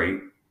not great.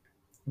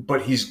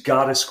 But he's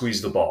got to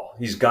squeeze the ball.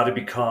 He's got to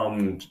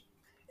become,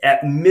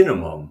 at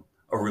minimum,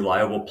 a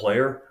reliable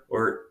player,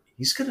 or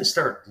he's going to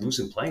start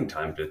losing playing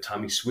time to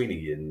Tommy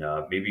Sweeney and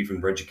maybe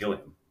even Reggie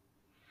Gilliam.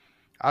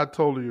 I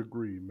totally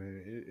agree,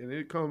 man. And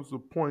it comes to a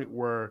point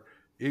where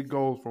it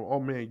goes from, oh,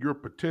 man, your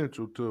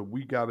potential to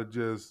we got to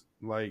just,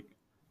 like,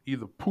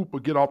 either poop or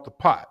get off the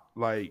pot.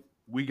 Like,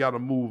 we got to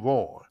move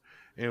on.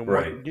 And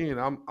once again,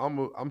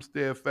 I'm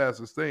steadfast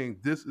in saying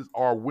this is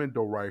our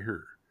window right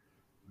here.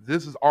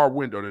 This is our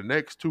window, the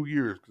next 2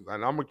 years.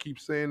 And I'm going to keep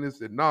saying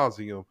this ad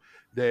nauseum,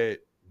 that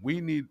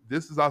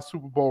this is our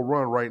Super Bowl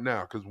run right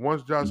now. Because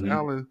once Josh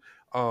Allen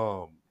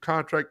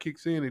contract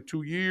kicks in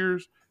 2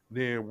 years,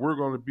 then we're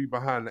going to be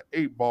behind the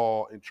 8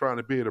 ball and trying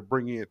to be able to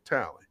bring in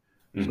talent.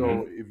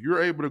 So if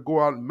you're able to go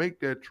out and make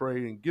that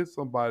trade and get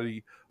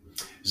somebody.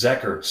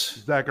 Zach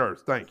Ertz,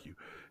 thank you.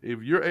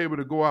 If you're able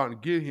to go out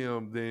and get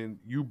him, then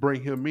you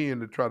bring him in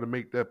to try to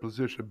make that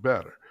position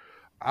better.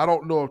 I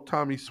don't know if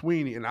Tommy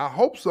Sweeney, and I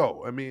hope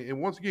so. I mean,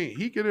 and once again,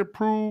 he can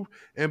improve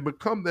and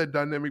become that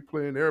dynamic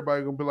player, and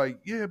everybody going to be like,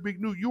 yeah,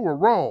 Big New, you were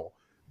wrong.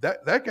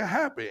 That can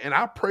happen, and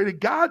I pray to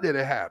God that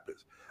it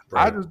happens.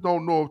 I Right. just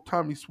don't know if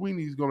Tommy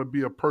Sweeney is going to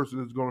be a person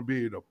that's going to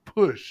be able to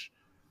push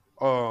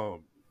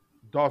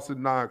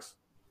Dawson Knox.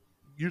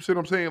 You see what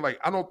I'm saying? Like,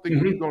 I don't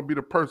think he's Hmm. going to be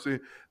the person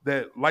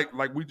that, like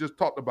we just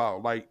talked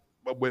about, like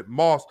with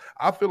Moss.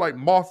 I feel like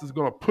Moss is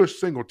going to push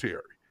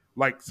Singletary.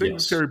 Like, Yes.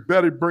 Singletary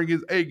better bring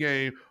his A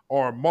game,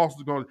 or Moss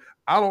is going to.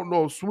 I don't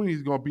know if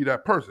Sweeney's going to be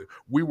that person.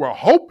 We were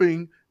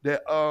hoping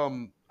that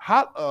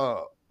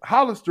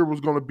Hollister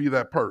was going to be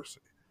that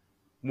person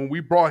when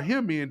we brought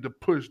him in to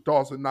push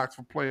Dawson Knox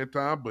for playing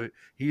time, but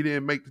he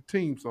didn't make the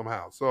team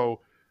somehow. So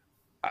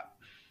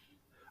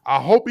I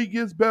hope he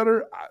gets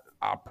better.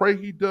 I pray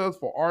he does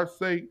for our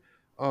sake.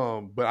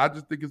 But I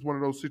just think it's one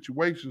of those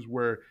situations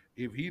where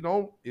if he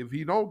don't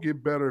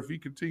get better, if he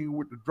continue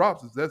with the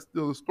drops, is that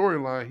still a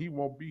storyline? He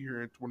won't be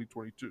here in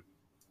 2022.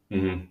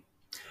 Hmm.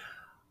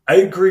 I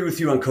agree with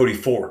you on Cody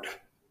Ford.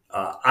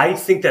 I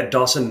think that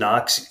Dawson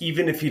Knox,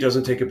 even if he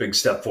doesn't take a big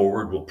step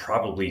forward, will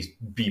probably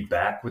be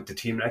back with the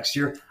team next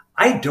year.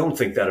 I don't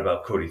think that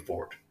about Cody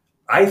Ford.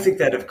 I think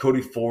that if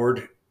Cody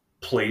Ford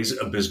plays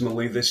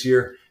abysmally this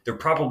year, they're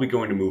probably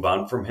going to move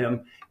on from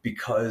him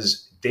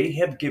because they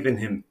have given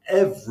him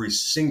every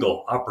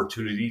single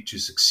opportunity to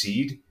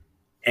succeed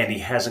and he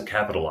hasn't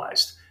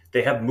capitalized.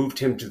 They have moved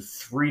him to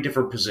 3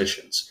 different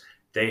positions.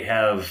 They've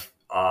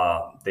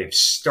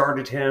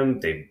started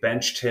him, they've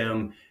benched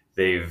him,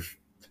 they've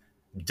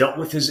dealt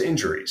with his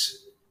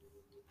injuries,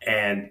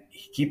 and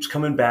he keeps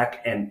coming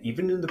back. And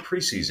even in the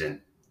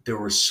preseason, there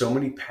were so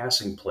many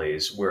passing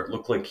plays where it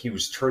looked like he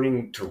was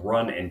turning to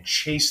run and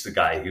chase the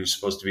guy he was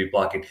supposed to be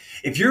blocking.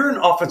 If you're an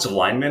offensive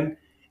lineman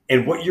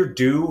and what you're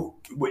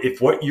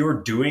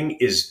doing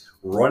is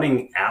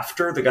running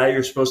after the guy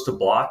you're supposed to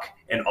block,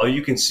 and all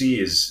you can see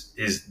is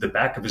the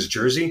back of his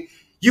jersey,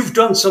 you've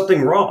done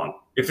something wrong.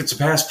 If it's a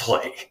pass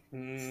play,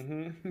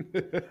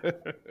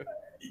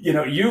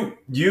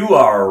 you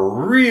are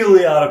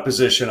really out of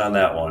position on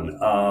that one.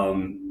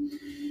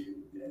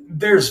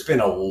 There's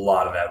been a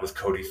lot of that with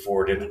Cody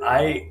Ford, and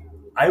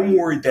I'm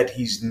worried that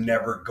he's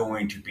never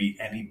going to be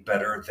any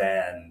better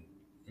than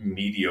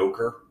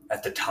mediocre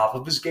at the top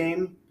of his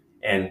game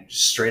and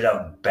straight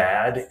out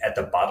bad at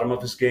the bottom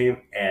of his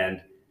game.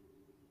 And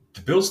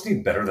the Bills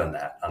need better than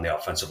that on the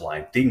offensive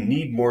line. They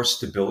need more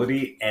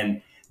stability,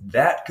 and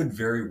that could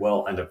very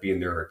well end up being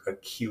their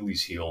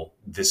Achilles heel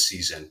this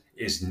season,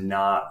 is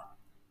not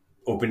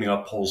opening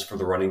up holes for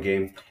the running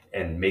game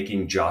and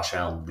making Josh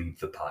Allen leave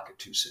the pocket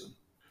too soon.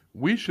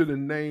 We should have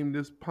named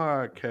this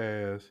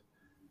podcast,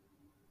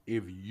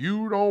 "If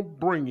You Don't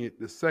Bring It,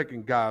 the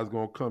Second Guy's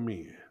Gonna Come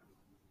In."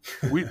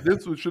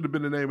 This should have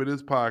been the name of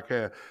this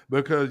podcast,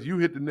 because you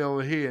hit the nail on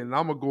the head, and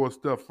I'm gonna go a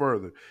step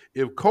further.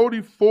 If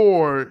Cody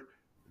Ford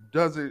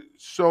doesn't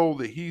show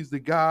that he's the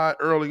guy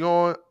early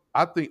on,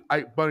 I think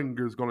Ike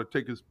Buttinger is going to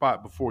take his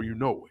spot before you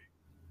know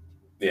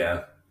it.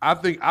 Yeah. I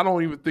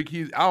don't even think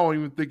he's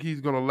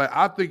going to let.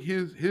 I think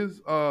his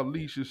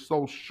leash is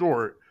so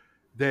short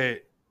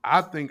that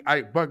I think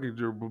Ike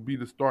Buttinger will be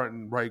the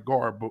starting right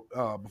guard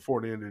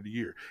before the end of the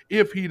year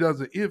if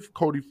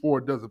Cody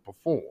Ford doesn't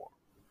perform.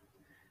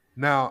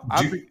 Now,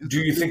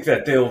 do you think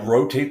that they'll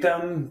rotate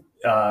them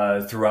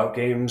throughout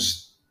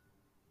games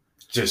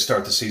to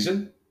start the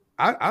season?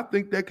 I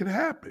think that could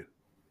happen.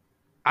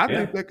 I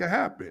think that could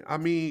happen. I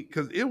mean,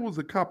 because it was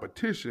a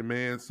competition,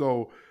 man.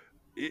 So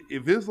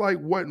if it's like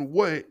what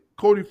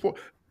Cody Ford,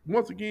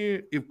 once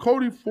again, if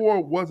Cody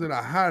Ford wasn't a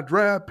high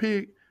draft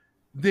pick,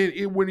 then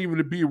it wouldn't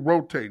even be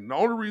rotating. The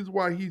only reason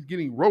why he's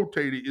getting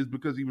rotated is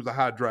because he was a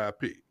high draft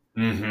pick.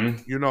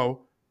 Mm-hmm. You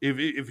know,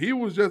 if he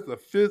was just a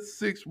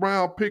 5th, 6th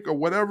round pick or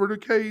whatever the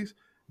case,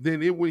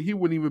 then he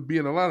wouldn't even be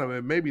in the lineup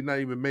and maybe not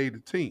even made the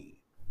team.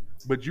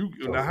 But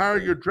the higher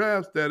your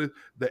draft status,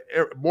 the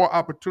more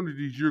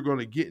opportunities you're going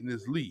to get in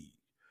this league.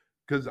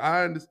 Because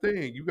I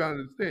understand, you got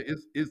to understand,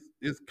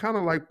 it's kind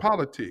of like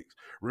politics.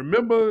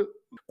 Remember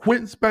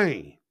Quentin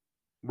Spain,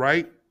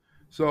 right?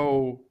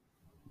 So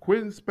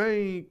Quentin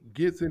Spain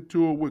gets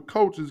into it with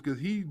coaches because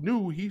he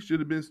knew he should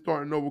have been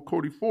starting over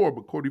Cody Ford,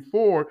 but Cody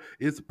Ford,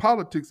 it's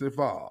politics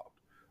involved.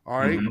 All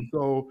right. Mm-hmm.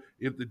 So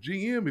if the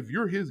GM, if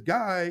you're his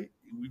guy,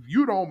 if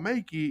you don't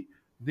make it,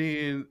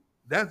 then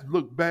that's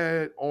look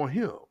bad on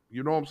him.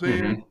 You know what I'm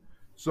saying? Mm-hmm.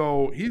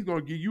 So he's going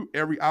to give you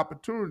every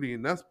opportunity,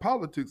 and that's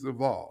politics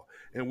involved.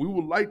 And we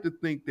would like to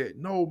think that,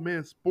 no,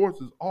 man,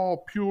 sports is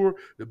all pure.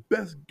 The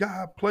best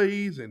guy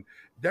plays, and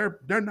they're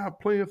not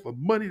playing for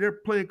money. They're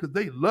playing because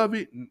they love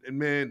it. And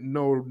man,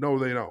 no,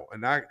 they don't.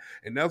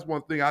 And that's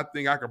one thing I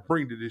think I can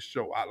bring to this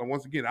show.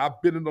 Once again,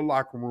 I've been in the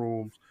locker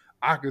rooms.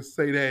 I can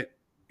say that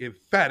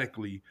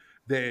emphatically,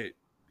 that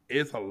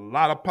it's a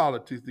lot of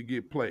politics to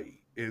get played.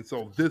 And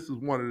so this is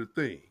one of the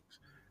things.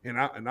 And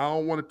I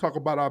don't want to talk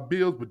about our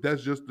Bills, but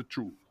that's just the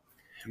truth.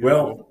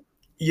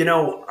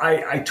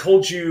 I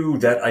told you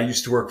that I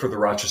used to work for the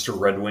Rochester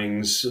Red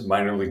Wings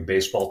minor league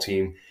baseball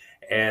team,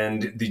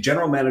 and the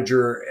general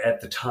manager at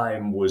the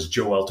time was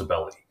Joe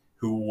Altobelli,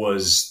 who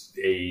was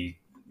a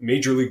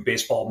Major League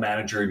Baseball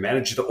manager. He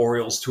managed the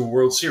Orioles to a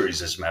World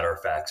Series, as a matter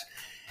of fact.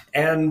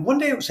 And one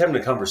day I was having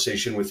a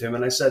conversation with him,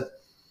 and I said,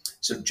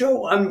 "So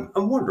Joe, I'm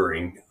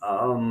wondering,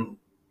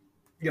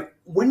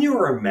 when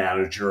you're a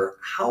manager,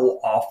 how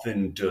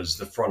often does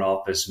the front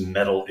office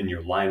meddle in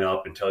your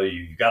lineup and tell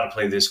you got to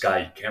play this guy,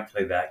 you can't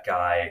play that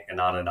guy,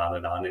 and on and on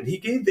and on? And he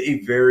gave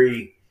a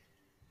very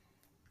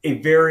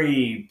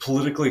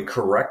politically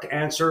correct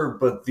answer,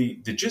 but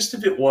the gist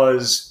of it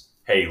was,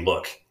 hey,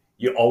 look,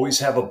 you always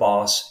have a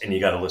boss, and you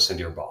got to listen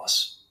to your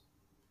boss.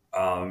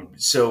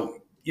 So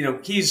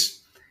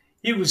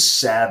he was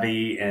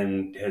savvy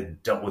and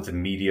had dealt with the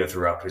media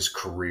throughout his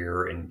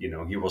career, and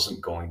he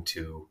wasn't going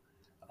to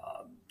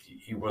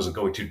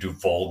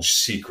divulge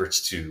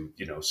secrets to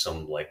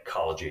some like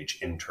college age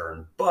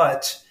intern,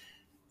 but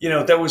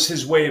that was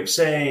his way of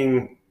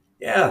saying,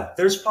 yeah,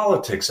 there's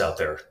politics out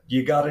there.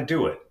 You got to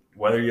do it,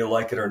 whether you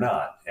like it or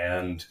not.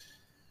 And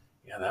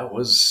yeah, that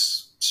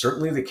was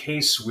certainly the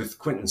case with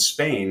Quinton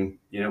Spain.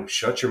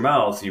 Shut your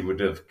mouth, you would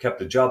have kept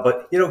the job.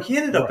 But he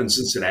ended up in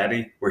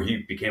Cincinnati, where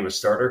he became a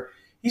starter.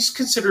 He's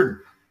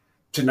considered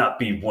to not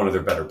be one of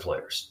their better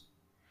players.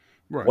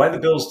 Right. Why the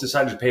Bills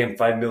decided to pay him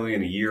 $5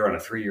 million a year on a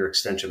 3-year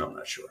extension, I'm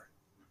not sure.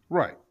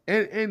 Right.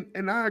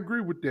 And I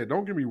agree with that.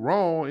 Don't get me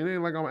wrong. It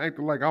ain't like I'm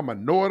acting like I'm a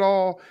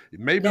know-it-all.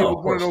 Maybe it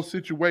was one of those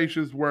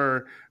situations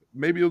where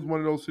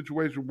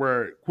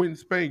Quinton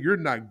Spain, you're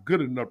not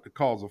good enough to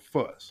cause a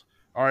fuss.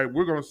 All right,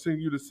 we're going to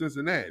send you to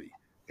Cincinnati,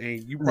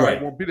 and you probably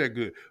won't be that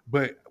good.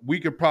 But we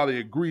could probably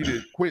agree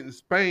that Quinton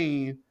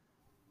Spain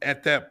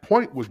at that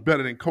point was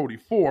better than Cody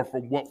Ford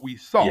from what we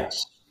saw.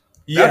 Yes.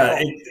 Yeah,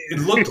 it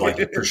looked like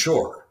it for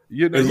sure.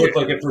 It looked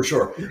like it for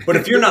sure. But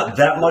if you're not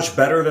that much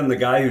better than the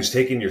guy who's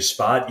taking your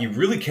spot, you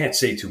really can't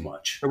say too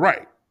much.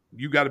 Right.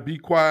 You got to be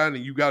quiet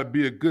and you got to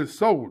be a good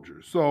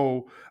soldier.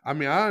 So, I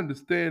mean, I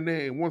understand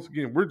that. And once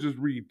again, we're just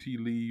reading tea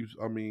leaves.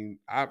 I mean,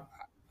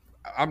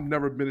 I've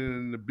never been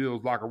in the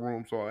Bills locker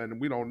room,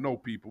 and we don't know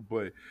people.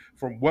 But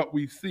from what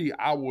we see,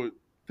 I would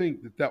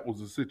think that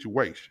was a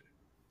situation.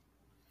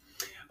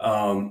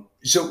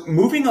 So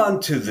moving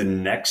on to the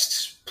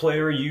next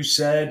player, you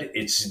said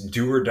it's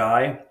do or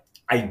die.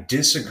 I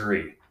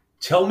disagree.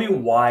 Tell me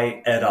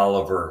why Ed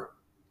Oliver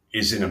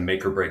is in a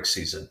make or break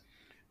season.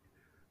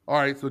 All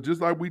right, so just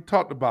like we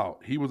talked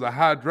about, he was a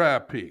high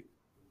draft pick.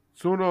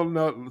 Sooner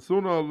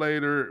or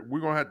later,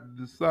 we're going to have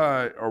to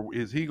decide, or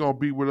is he going to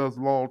be with us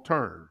long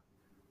term?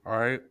 All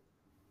right,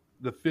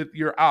 the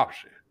 5th-year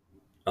option,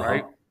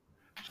 right?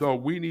 So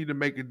we need to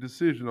make a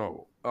decision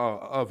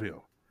of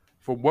him.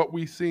 From what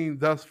we've seen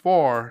thus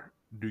far,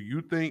 do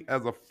you think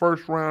as a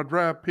first-round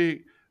draft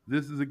pick,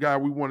 this is a guy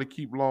we want to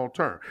keep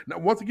long-term? Now,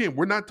 once again,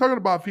 we're not talking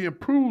about if he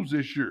improves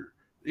this year.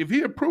 If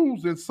he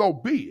improves, then so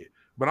be it.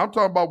 But I'm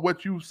talking about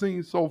what you've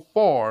seen so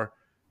far.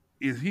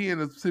 Is he in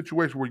a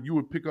situation where you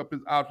would pick up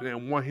his option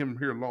and want him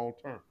here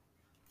long-term?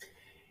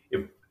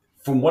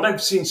 From what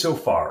I've seen so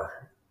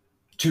far,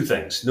 2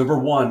 things. Number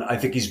one, I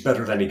think he's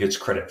better than he gets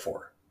credit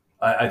for.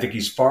 I think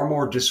he's far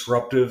more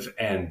disruptive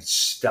and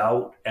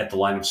stout at the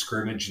line of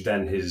scrimmage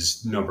than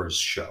his numbers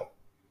show.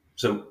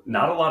 So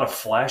not a lot of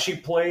flashy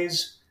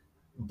plays,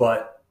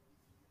 but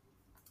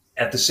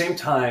at the same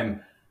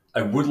time,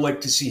 I would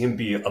like to see him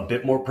be a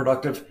bit more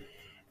productive.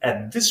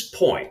 At this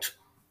point,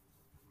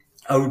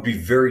 I would be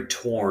very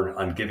torn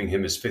on giving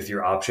him his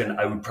 5th-year option.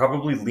 I would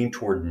probably lean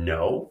toward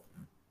no,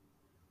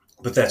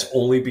 but that's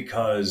only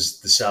because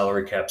the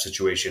salary cap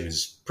situation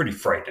is pretty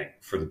frightening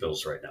for the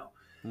Bills right now.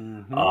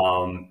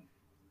 Mm-hmm.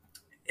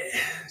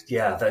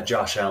 Yeah, that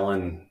Josh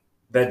Allen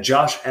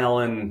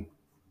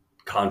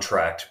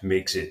contract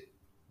makes it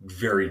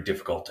very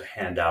difficult to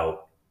hand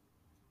out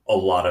a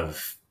lot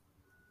of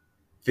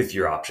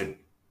 5th-year option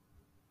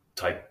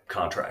type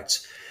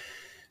contracts.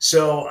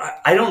 So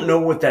I don't know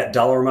what that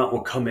dollar amount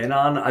will come in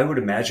on. I would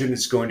imagine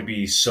it's going to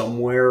be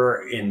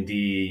somewhere in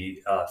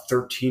the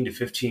 $13 to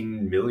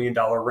 $15 million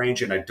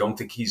range, and I don't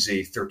think he's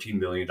a $13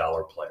 million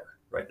player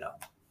right now.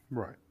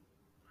 Right.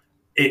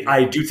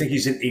 I do think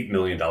he's an $8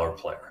 million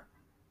player.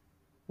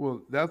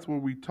 Well, that's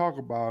what we talk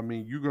about. I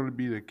mean, you're going to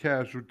be the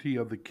casualty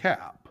of the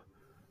cap.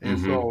 And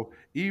so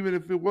even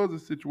if it was a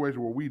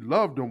situation where we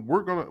loved him,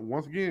 we're going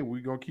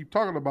to keep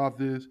talking about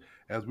this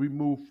as we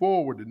move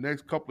forward. The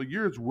next couple of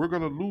years, we're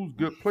going to lose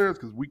good players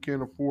because we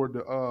can't afford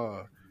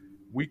to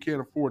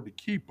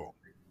keep them,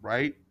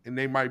 right? And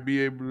they might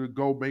be able to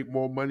go make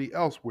more money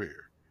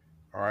elsewhere,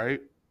 all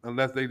right?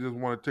 Unless they just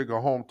want to take a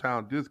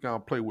hometown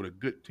discount, play with a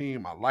good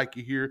team. I like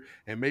it here.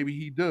 And maybe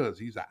he does.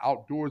 He's an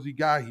outdoorsy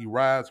guy. He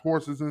rides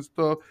horses and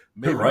stuff.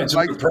 Maybe he rides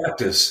him to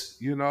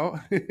practice.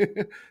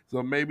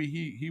 So maybe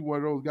he one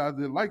of those guys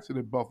that likes it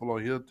in Buffalo.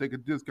 He'll take a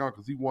discount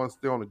because he wants to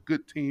stay on a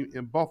good team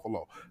in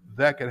Buffalo.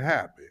 That could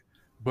happen.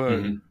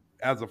 But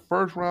as a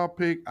first-round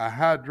pick, a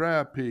high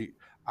draft pick,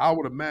 I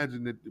would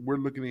imagine that we're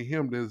looking at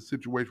him as a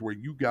situation where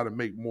you got to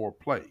make more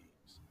plays.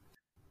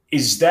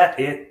 Is that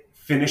it?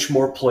 Finish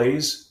more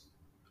plays?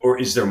 Or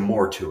is there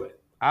more to it?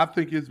 I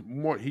think it's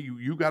more.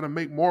 You got to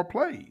make more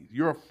plays.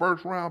 You're a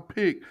first-round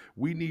pick.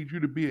 We need you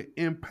to be an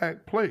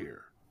impact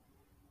player.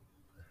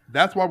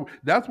 That's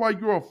why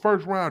you're a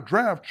first-round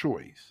draft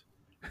choice.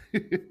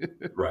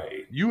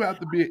 Right. You have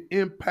to be an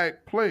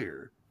impact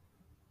player.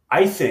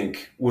 I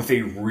think with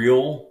a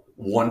real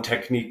one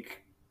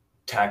technique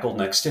tackle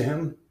next to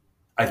him,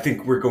 I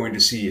think we're going to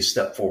see a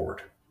step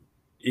forward.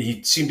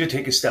 He seemed to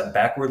take a step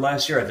backward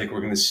last year. I think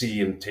we're going to see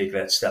him take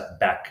that step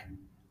back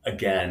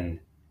again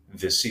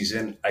this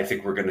season. I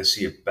think we're going to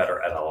see a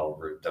better NLL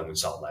route than we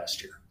saw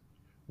last year.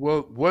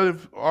 Well, what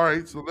if, all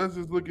right, so let's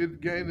just look at the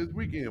game this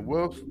weekend.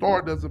 Well,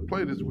 Star doesn't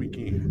play this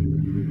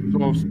weekend.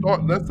 So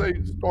let's say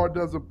Star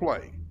doesn't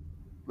play.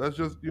 Let's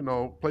just,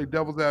 play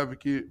devil's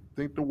advocate,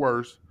 think the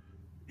worst.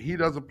 He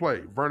doesn't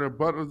play. Vernon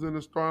Butler's in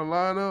the starting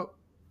lineup.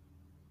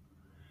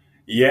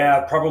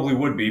 Yeah, probably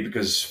would be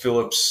because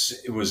Phillips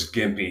was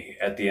gimpy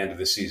at the end of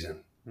the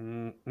season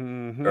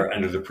or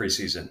end of the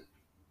preseason.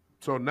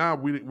 So now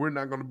we're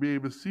not going to be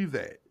able to see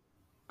that.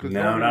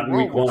 No, not in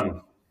week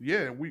one.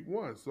 Yeah, in week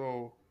one.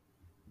 So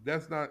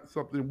that's not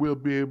something we'll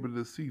be able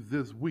to see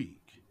this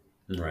week.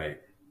 Right.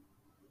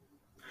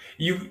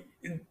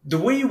 The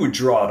way you would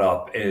draw it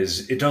up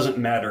is it doesn't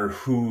matter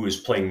who is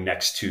playing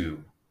next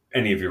to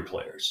any of your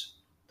players,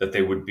 that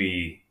they would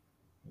be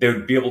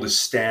able to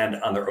stand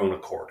on their own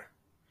accord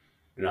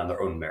and on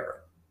their own merit.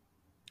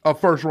 A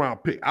first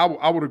round pick.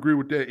 I would agree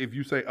with that if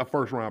you say a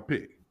first round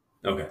pick.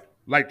 Okay.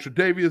 Like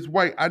Tre'Davious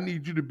White, I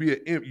need you to be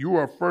you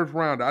are a first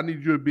rounder. I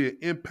need you to be an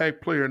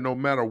impact player no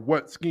matter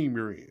what scheme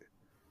you're in.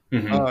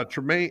 Mm-hmm.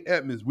 Tremaine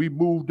Edmonds, we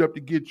moved up to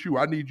get you.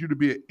 I need you to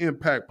be an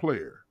impact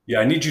player. Yeah,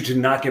 I need you to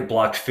not get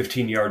blocked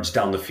 15 yards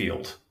down the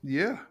field.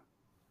 Yeah.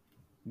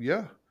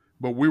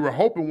 But we were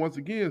hoping, once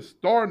again,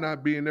 Star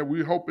not being there, we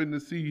were hoping to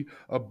see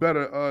a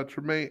better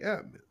Tremaine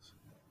Edmonds.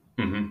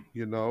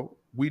 Mm-hmm.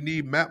 We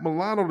need Matt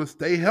Milano to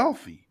stay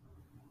healthy.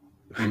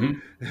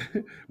 Mm-hmm.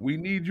 We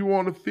need you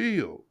on the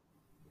field.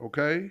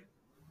 Okay?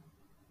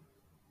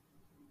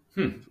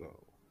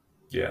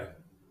 Yeah.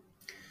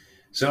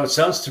 So it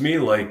sounds to me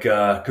like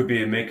could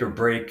be a make or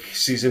break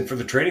season for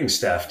the training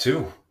staff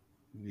too.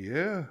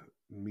 Yeah.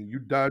 I mean, you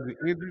dodge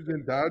your injuries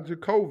and dodge your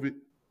COVID.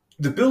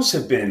 The Bills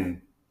have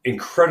been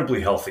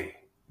incredibly healthy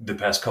the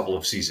past couple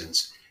of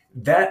seasons.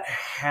 That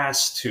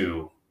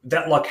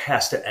luck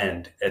has to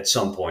end at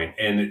some point.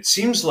 And it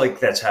seems like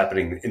that's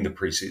happening in the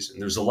preseason.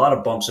 There's a lot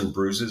of bumps and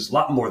bruises, a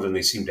lot more than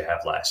they seemed to have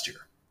last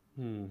year.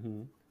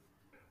 Mm-hmm.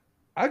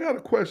 I got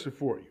a question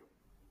for you.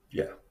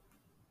 Yeah.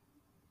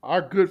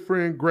 Our good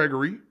friend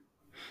Gregory,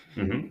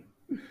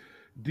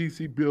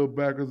 DC Bill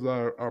Backers,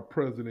 our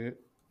president,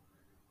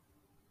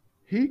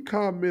 he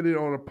commented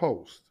on a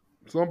post.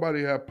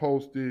 Somebody had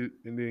posted,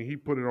 and then he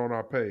put it on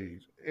our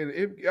page. And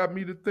it got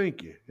me to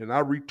thinking, and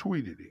I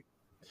retweeted it.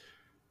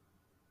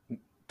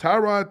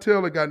 Tyrod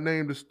Taylor got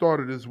named the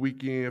starter this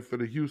weekend for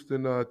the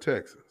Houston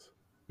Texans.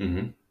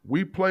 Mm-hmm.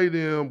 We play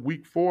them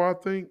week 4, I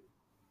think,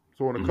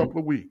 so in a couple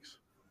of weeks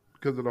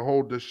because of the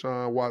whole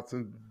Deshaun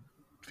Watson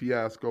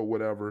fiasco,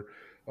 whatever.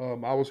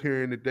 I was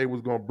hearing that they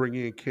was going to bring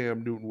in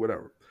Cam Newton,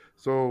 whatever.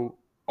 So,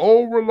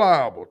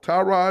 reliable,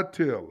 Tyrod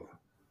Taylor,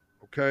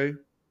 okay,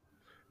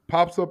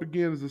 pops up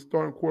again as a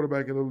starting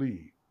quarterback in the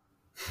league.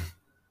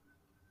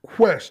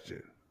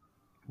 Question.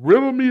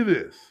 Riddle me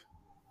this.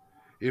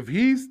 If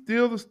he's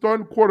still the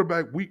starting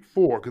quarterback week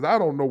 4, because I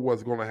don't know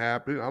what's going to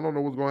happen. I don't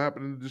know what's going to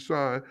happen to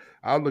Deshaun.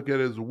 I look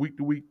at it as a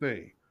week-to-week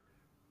thing.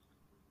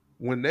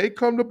 When they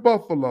come to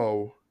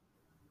Buffalo,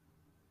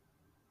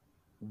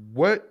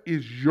 what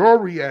is your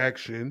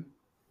reaction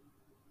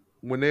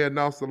when they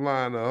announce the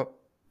lineup,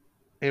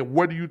 and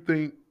what do you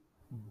think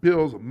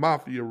Bill's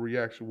Mafia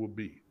reaction will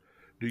be?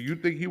 Do you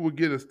think he will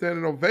get a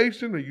standing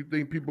ovation, or you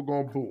think people are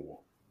going to boo him?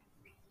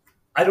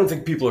 I don't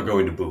think people are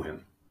going to boo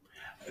him.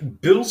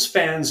 Bills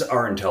fans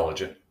are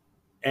intelligent,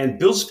 and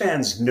Bills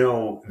fans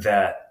know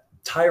that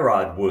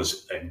Tyrod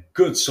was a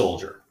good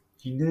soldier.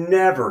 He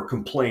never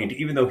complained,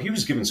 even though he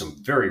was given some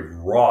very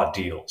raw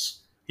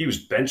deals. He was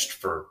benched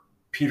for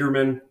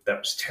Peterman. That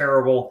was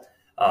terrible.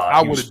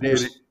 I would have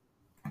did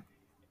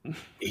it.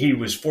 He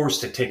was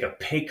forced to take a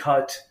pay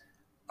cut.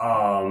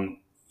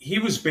 He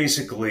was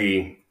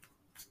basically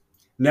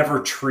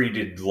never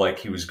treated like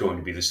he was going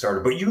to be the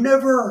starter, but you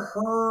never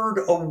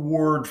heard a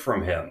word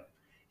from him.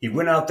 He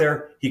went out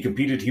there, he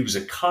competed. He was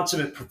a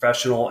consummate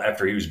professional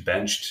after he was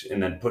benched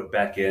and then put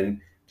back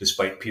in,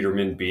 despite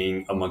Peterman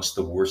being amongst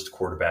the worst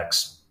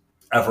quarterbacks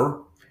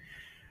ever,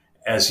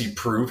 as he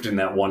proved in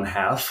that one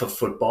half of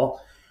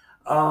football.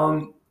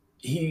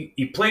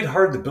 He played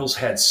hard. The Bills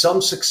had some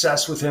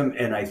success with him,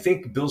 and I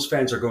think Bills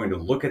fans are going to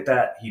look at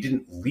that. He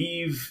didn't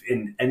leave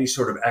in any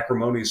sort of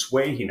acrimonious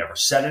way. He never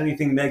said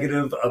anything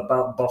negative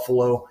about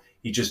Buffalo.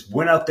 He just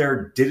went out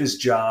there, did his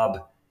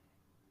job.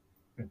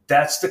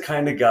 That's the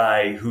kind of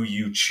guy who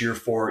you cheer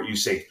for. You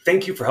say,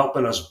 thank you for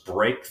helping us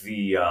break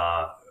the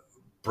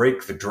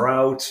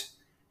drought,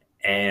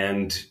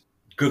 and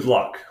good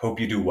luck. Hope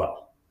you do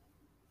well.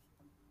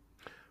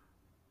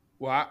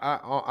 Well,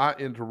 I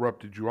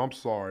interrupted you. I'm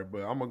sorry,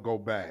 but I'm gonna go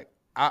back.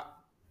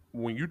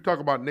 When you talk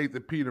about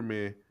Nathan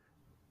Peterman,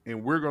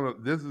 and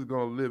this is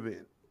gonna live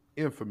in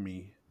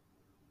infamy,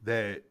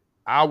 that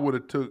I would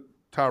have took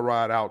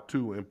Tyrod out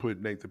too and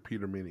put Nathan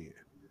Peterman in.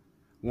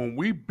 When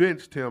we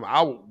benched him,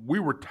 we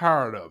were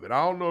tired of it.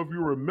 I don't know if you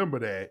remember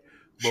that,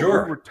 but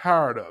sure, we were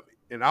tired of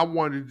it, and I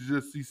wanted to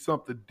just see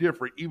something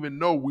different, even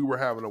though we were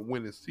having a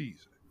winning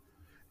season.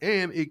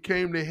 And it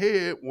came to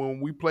head when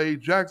we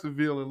played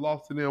Jacksonville and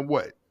lost to them,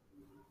 what,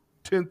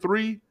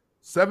 10-3,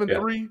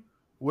 7-3,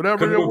 whatever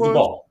Couldn't it move the was?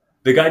 ball.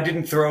 The guy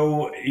didn't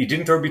throw. He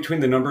didn't throw between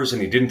the numbers,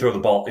 and he didn't throw the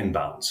ball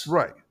inbounds.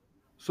 Right.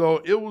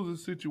 So it was a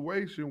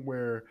situation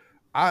where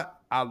I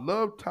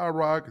love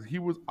Tyrod because he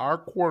was our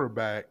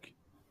quarterback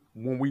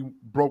when we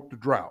broke the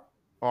drought.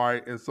 All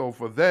right. And so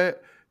for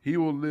that, he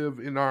will live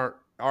in our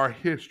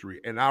history.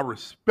 And I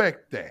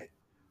respect that.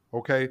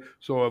 Okay.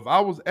 So if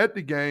I was at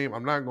the game,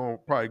 I'm not going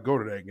to probably go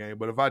to that game,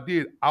 but if I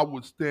did, I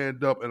would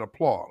stand up and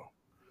applaud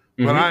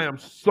him. But I am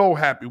so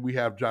happy we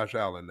have Josh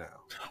Allen now.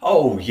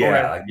 Oh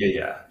yeah,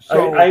 yeah.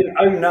 So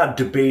I'm not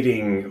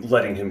debating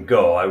letting him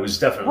go. I was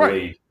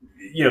definitely,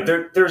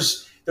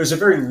 there's a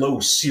very low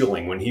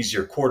ceiling when he's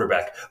your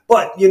quarterback.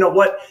 But you know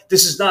what?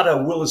 This is not a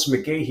Willis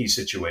McGahee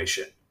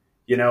situation.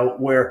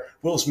 Where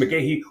Willis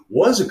McGahee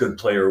was a good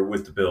player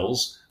with the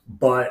Bills,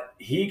 but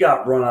he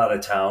got run out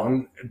of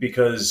town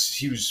because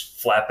he was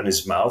flapping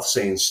his mouth,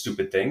 saying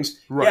stupid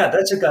things. Right. Yeah,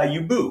 that's a guy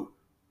you boo.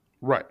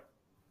 Right.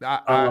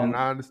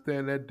 I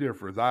understand that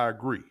difference. I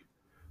agree.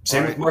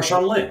 Same with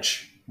Marshawn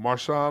Lynch.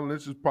 Marshawn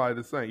Lynch is probably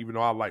the same, even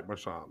though I like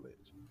Marshawn Lynch.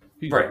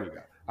 He's right. a good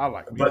guy. I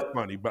like him. He's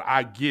funny, but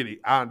I get it.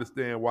 I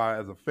understand why,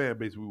 as a fan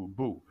base, we would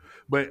boo.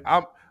 But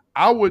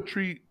I would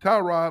treat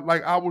Tyrod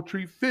like I would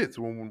treat Fitz.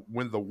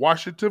 When the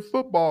Washington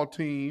football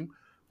team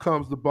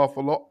comes to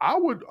Buffalo, I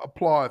would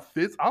applaud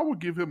Fitz. I would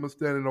give him a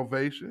standing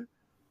ovation.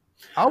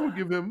 I would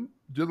give him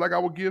just like I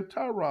would give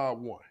Tyrod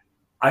one.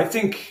 I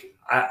think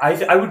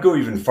I would go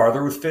even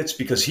farther with Fitz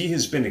because he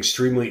has been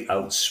extremely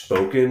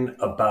outspoken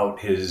about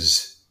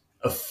his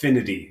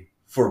affinity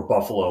for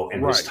Buffalo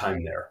and his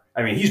time there.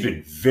 I mean, he's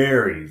been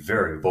very,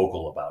 very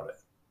vocal about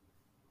it.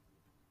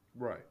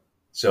 Right.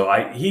 So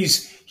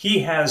he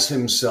has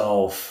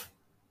himself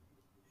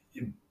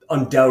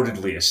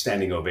undoubtedly a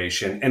standing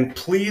ovation. And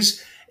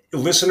please,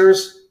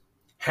 listeners,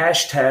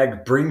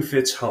 hashtag bring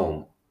Fitz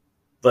home.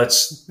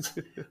 Let's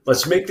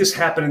make this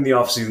happen in the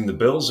offseason. The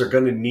Bills are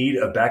going to need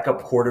a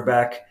backup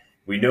quarterback.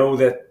 We know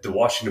that the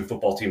Washington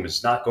football team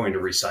is not going to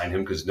re-sign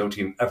him because no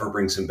team ever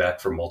brings him back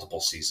for multiple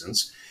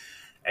seasons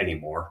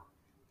anymore.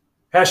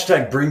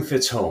 Hashtag bring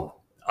Fitz home.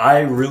 I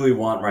really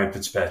want Ryan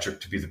Fitzpatrick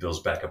to be the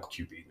Bills' backup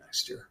QB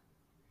next year.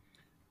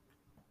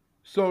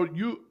 So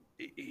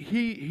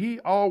he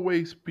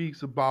always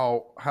speaks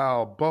about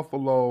how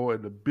Buffalo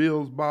and the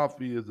Bills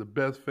Mafia is the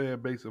best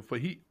fan base. And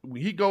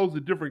when he goes to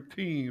different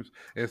teams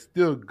and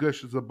still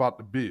gushes about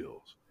the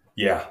Bills.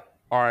 Yeah.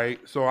 All right.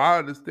 So I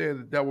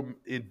understand that would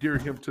endear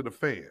him to the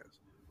fans.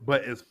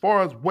 But as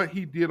far as what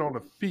he did on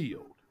the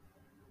field,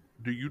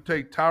 do you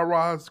take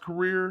Tyrod's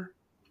career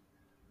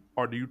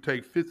or do you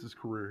take Fitz's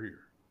career here?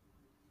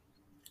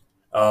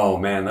 Oh,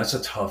 man, that's a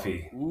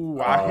toughie.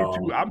 Ooh,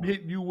 I'm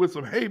hitting you with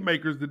some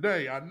haymakers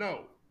today. I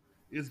know.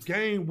 It's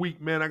game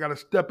week, man. I got to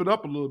step it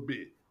up a little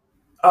bit.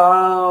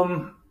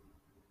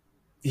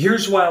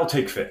 Here's why I'll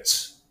take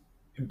Fitz.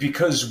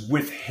 Because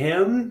with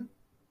him,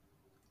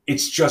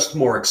 it's just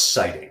more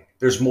exciting.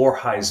 There's more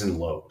highs and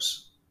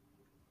lows.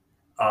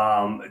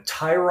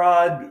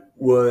 Tyrod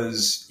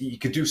he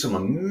could do some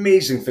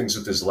amazing things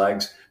with his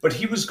legs, but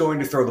he was going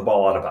to throw the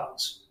ball out of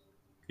bounds.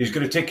 He was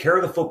going to take care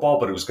of the football,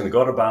 but it was going to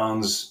go out of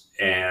bounds.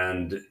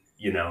 And,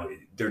 he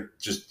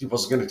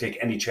wasn't going to take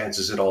any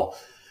chances at all,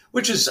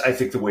 which is, I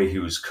think, the way he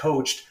was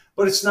coached.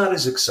 But it's not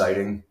as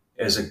exciting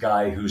as a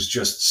guy who's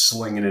just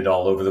slinging it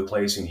all over the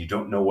place and you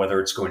don't know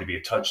whether it's going to be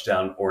a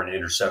touchdown or an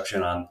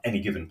interception on any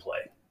given play.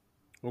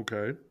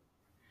 Okay.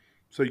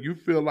 So you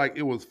feel like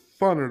it was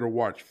funner to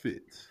watch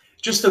Fitz?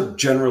 Just a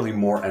generally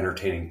more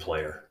entertaining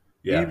player.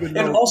 Yeah.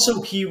 And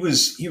also he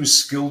was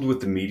skilled with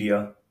the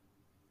media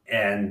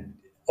and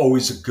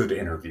always a good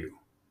interview.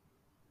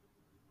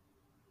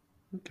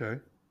 Okay.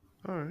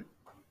 All right.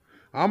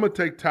 I'm going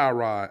to take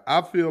Tyrod.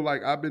 I feel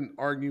like I've been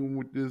arguing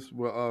with this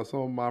with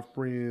some of my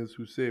friends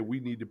who said we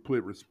need to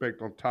put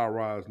respect on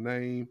Tyrod's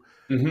name.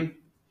 Mm-hmm.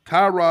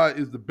 Tyrod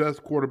is the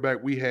best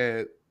quarterback we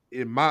had,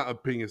 in my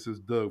opinion, since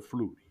Doug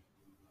Flutie.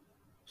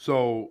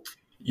 So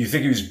you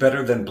think he was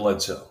better than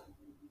Bledsoe?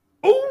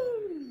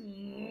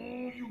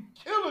 Ooh, you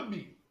killing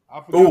me.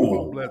 I forgot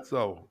about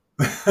Bledsoe.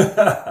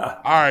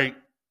 All right.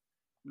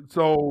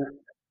 So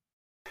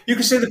you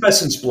can say the best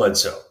since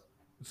Bledsoe.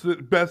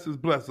 Best is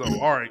Bledsoe.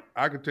 All right.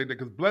 I can take that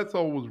because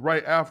Bledsoe was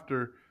right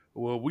after.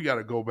 Well, we got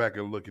to go back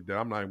and look at that.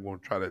 I'm not even going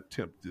to try to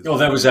attempt this. Oh,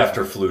 that was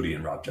after Flutie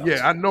and Rob Johnson.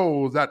 Yeah, I know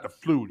it was after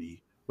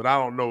Flutie, but I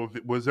don't know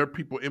if was there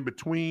people in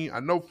between. I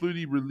know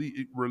Flutie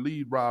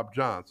relieved Rob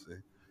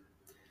Johnson.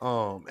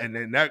 And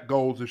then that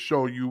goes to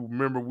show you,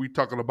 remember we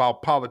talking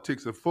about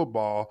politics and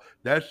football,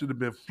 that should have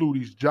been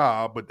Flutie's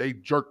job, but they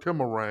jerked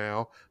him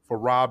around for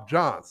Rob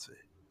Johnson,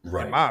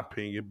 right, in my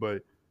opinion,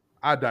 but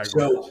I digress.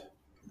 So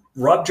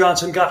Rob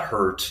Johnson got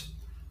hurt.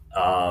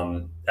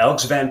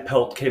 Alex Van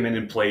Pelt came in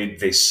and played.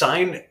 They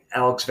signed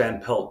Alex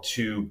Van Pelt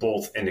to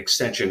both an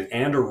extension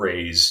and a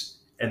raise,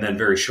 and then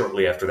very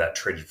shortly after that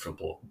traded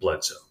for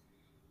Bledsoe.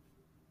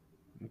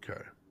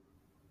 Okay.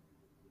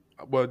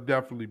 Well,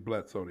 definitely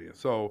Bledsoe then.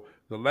 So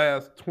the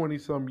last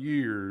 20-some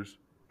years,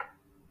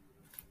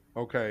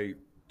 okay,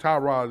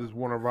 Tyrod is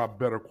one of our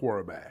better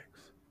quarterbacks.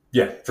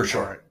 Yeah, for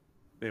sure. All right.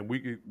 And we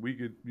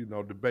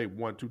could debate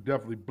 1, 2.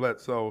 Definitely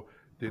Bledsoe,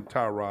 then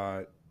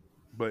Tyrod,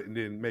 and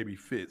then maybe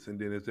Fitz, and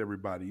then it's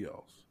everybody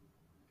else.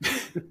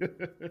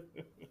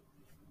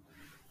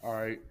 All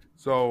right.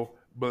 So,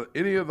 but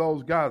any of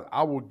those guys,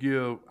 I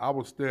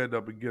will stand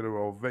up and get an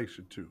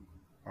ovation to.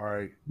 All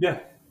right. Yeah.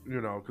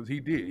 Because he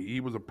did. He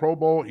was a Pro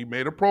Bowl. He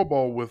made a Pro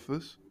Bowl with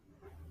us.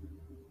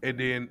 And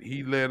then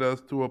he led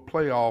us to a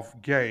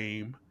playoff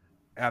game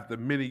after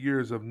many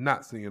years of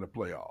not seeing the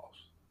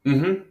playoffs.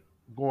 Mm-hmm.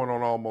 Going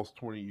on almost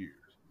 20 years.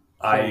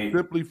 So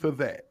simply for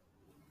that.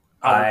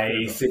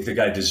 I think the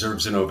guy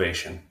deserves an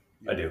ovation.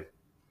 Yeah. I do.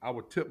 I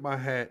would tip my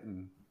hat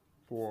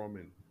for him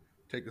and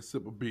take a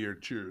sip of beer.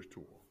 Cheers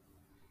to him.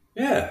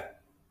 Yeah.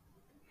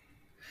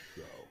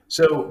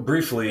 So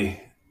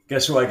briefly,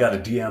 guess who I got a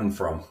DM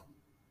from?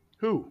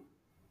 Who?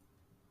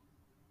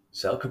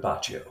 Sal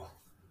Capaccio.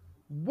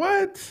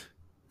 What?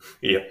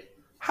 Yep.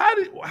 How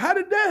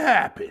did that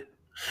happen?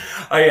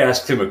 I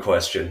asked him a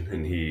question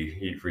and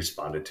he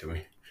responded to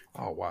me.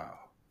 Oh wow,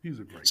 he's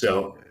a great.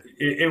 So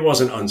it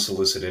wasn't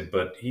unsolicited,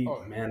 but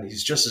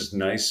he's just as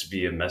nice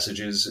via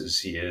messages as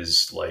he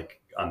is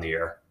like on the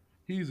air.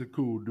 He's a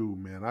cool dude,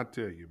 man. I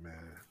tell you, man.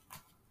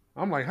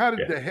 I'm like, how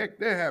did the heck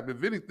that happen?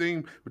 If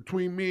anything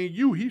between me and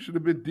you, he should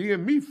have been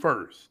DMing me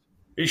first.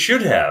 He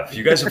should have.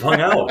 You guys have hung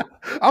out.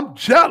 I'm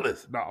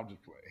jealous. No, I'm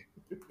just playing.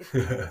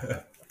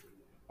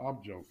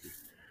 I'm joking.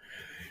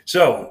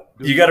 So,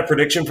 you got a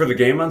prediction for the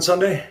game on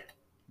Sunday?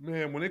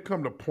 Man, when it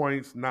comes to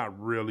points, not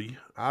really.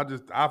 I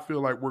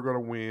feel like we're going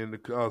to win.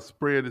 The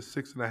spread is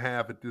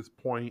 6.5 at this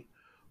point.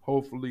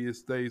 Hopefully it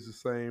stays the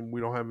same. We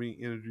don't have any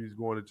injuries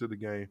going into the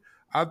game.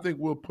 I think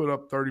we'll put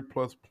up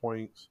 30-plus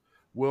points.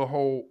 We'll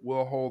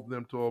hold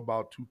them to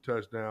about 2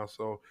 touchdowns.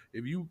 So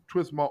if you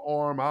twist my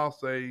arm, I'll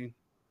say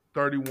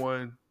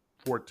 31-14.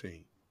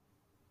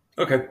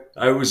 Okay.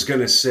 I was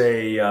gonna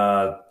say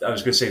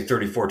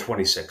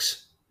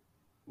 34-26.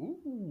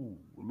 Ooh,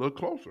 a little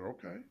closer.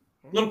 Okay.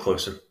 A little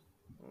closer.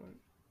 All right.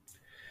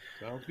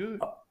 Sounds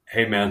good.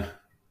 Hey man,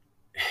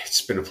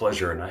 it's been a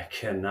pleasure, and I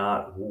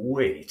cannot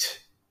wait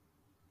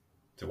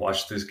to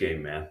watch this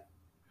game, man.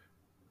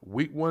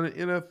 Week 1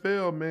 in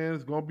NFL, man,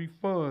 it's gonna be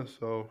fun.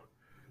 So.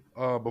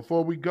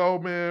 Before we go,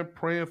 man,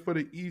 praying for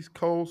the East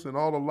Coast and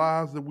all the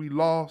lives that we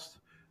lost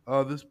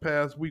this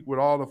past week with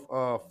all the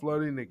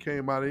flooding that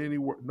came out of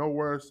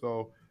nowhere.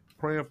 So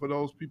praying for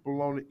those people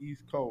on the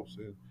East Coast.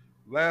 And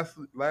last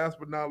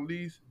but not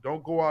least,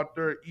 don't go out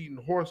there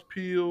eating horse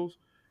pills.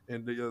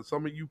 And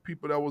some of you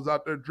people that was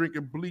out there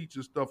drinking bleach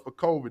and stuff for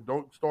COVID,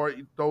 don't start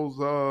eating those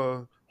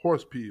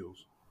horse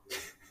pills.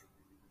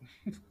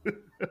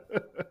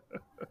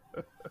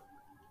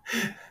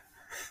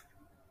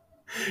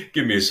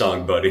 Give me a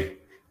song, buddy.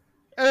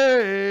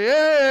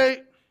 Hey,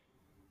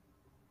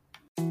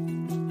 hey.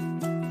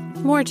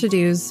 More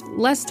to-dos,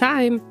 less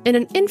time, and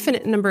an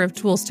infinite number of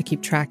tools to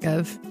keep track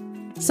of.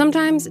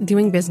 Sometimes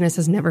doing business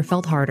has never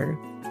felt harder,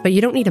 but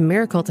you don't need a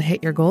miracle to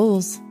hit your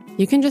goals.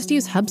 You can just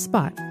use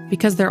HubSpot,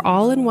 because their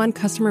all-in-one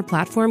customer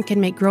platform can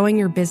make growing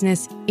your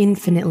business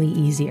infinitely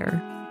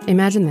easier.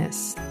 Imagine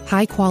this: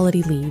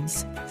 high-quality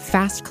leads,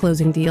 fast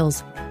closing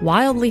deals,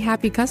 wildly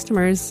happy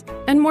customers,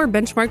 and more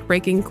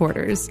benchmark-breaking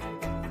quarters.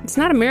 It's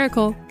not a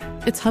miracle,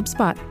 it's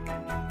HubSpot.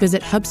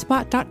 Visit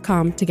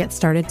HubSpot.com to get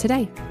started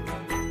today.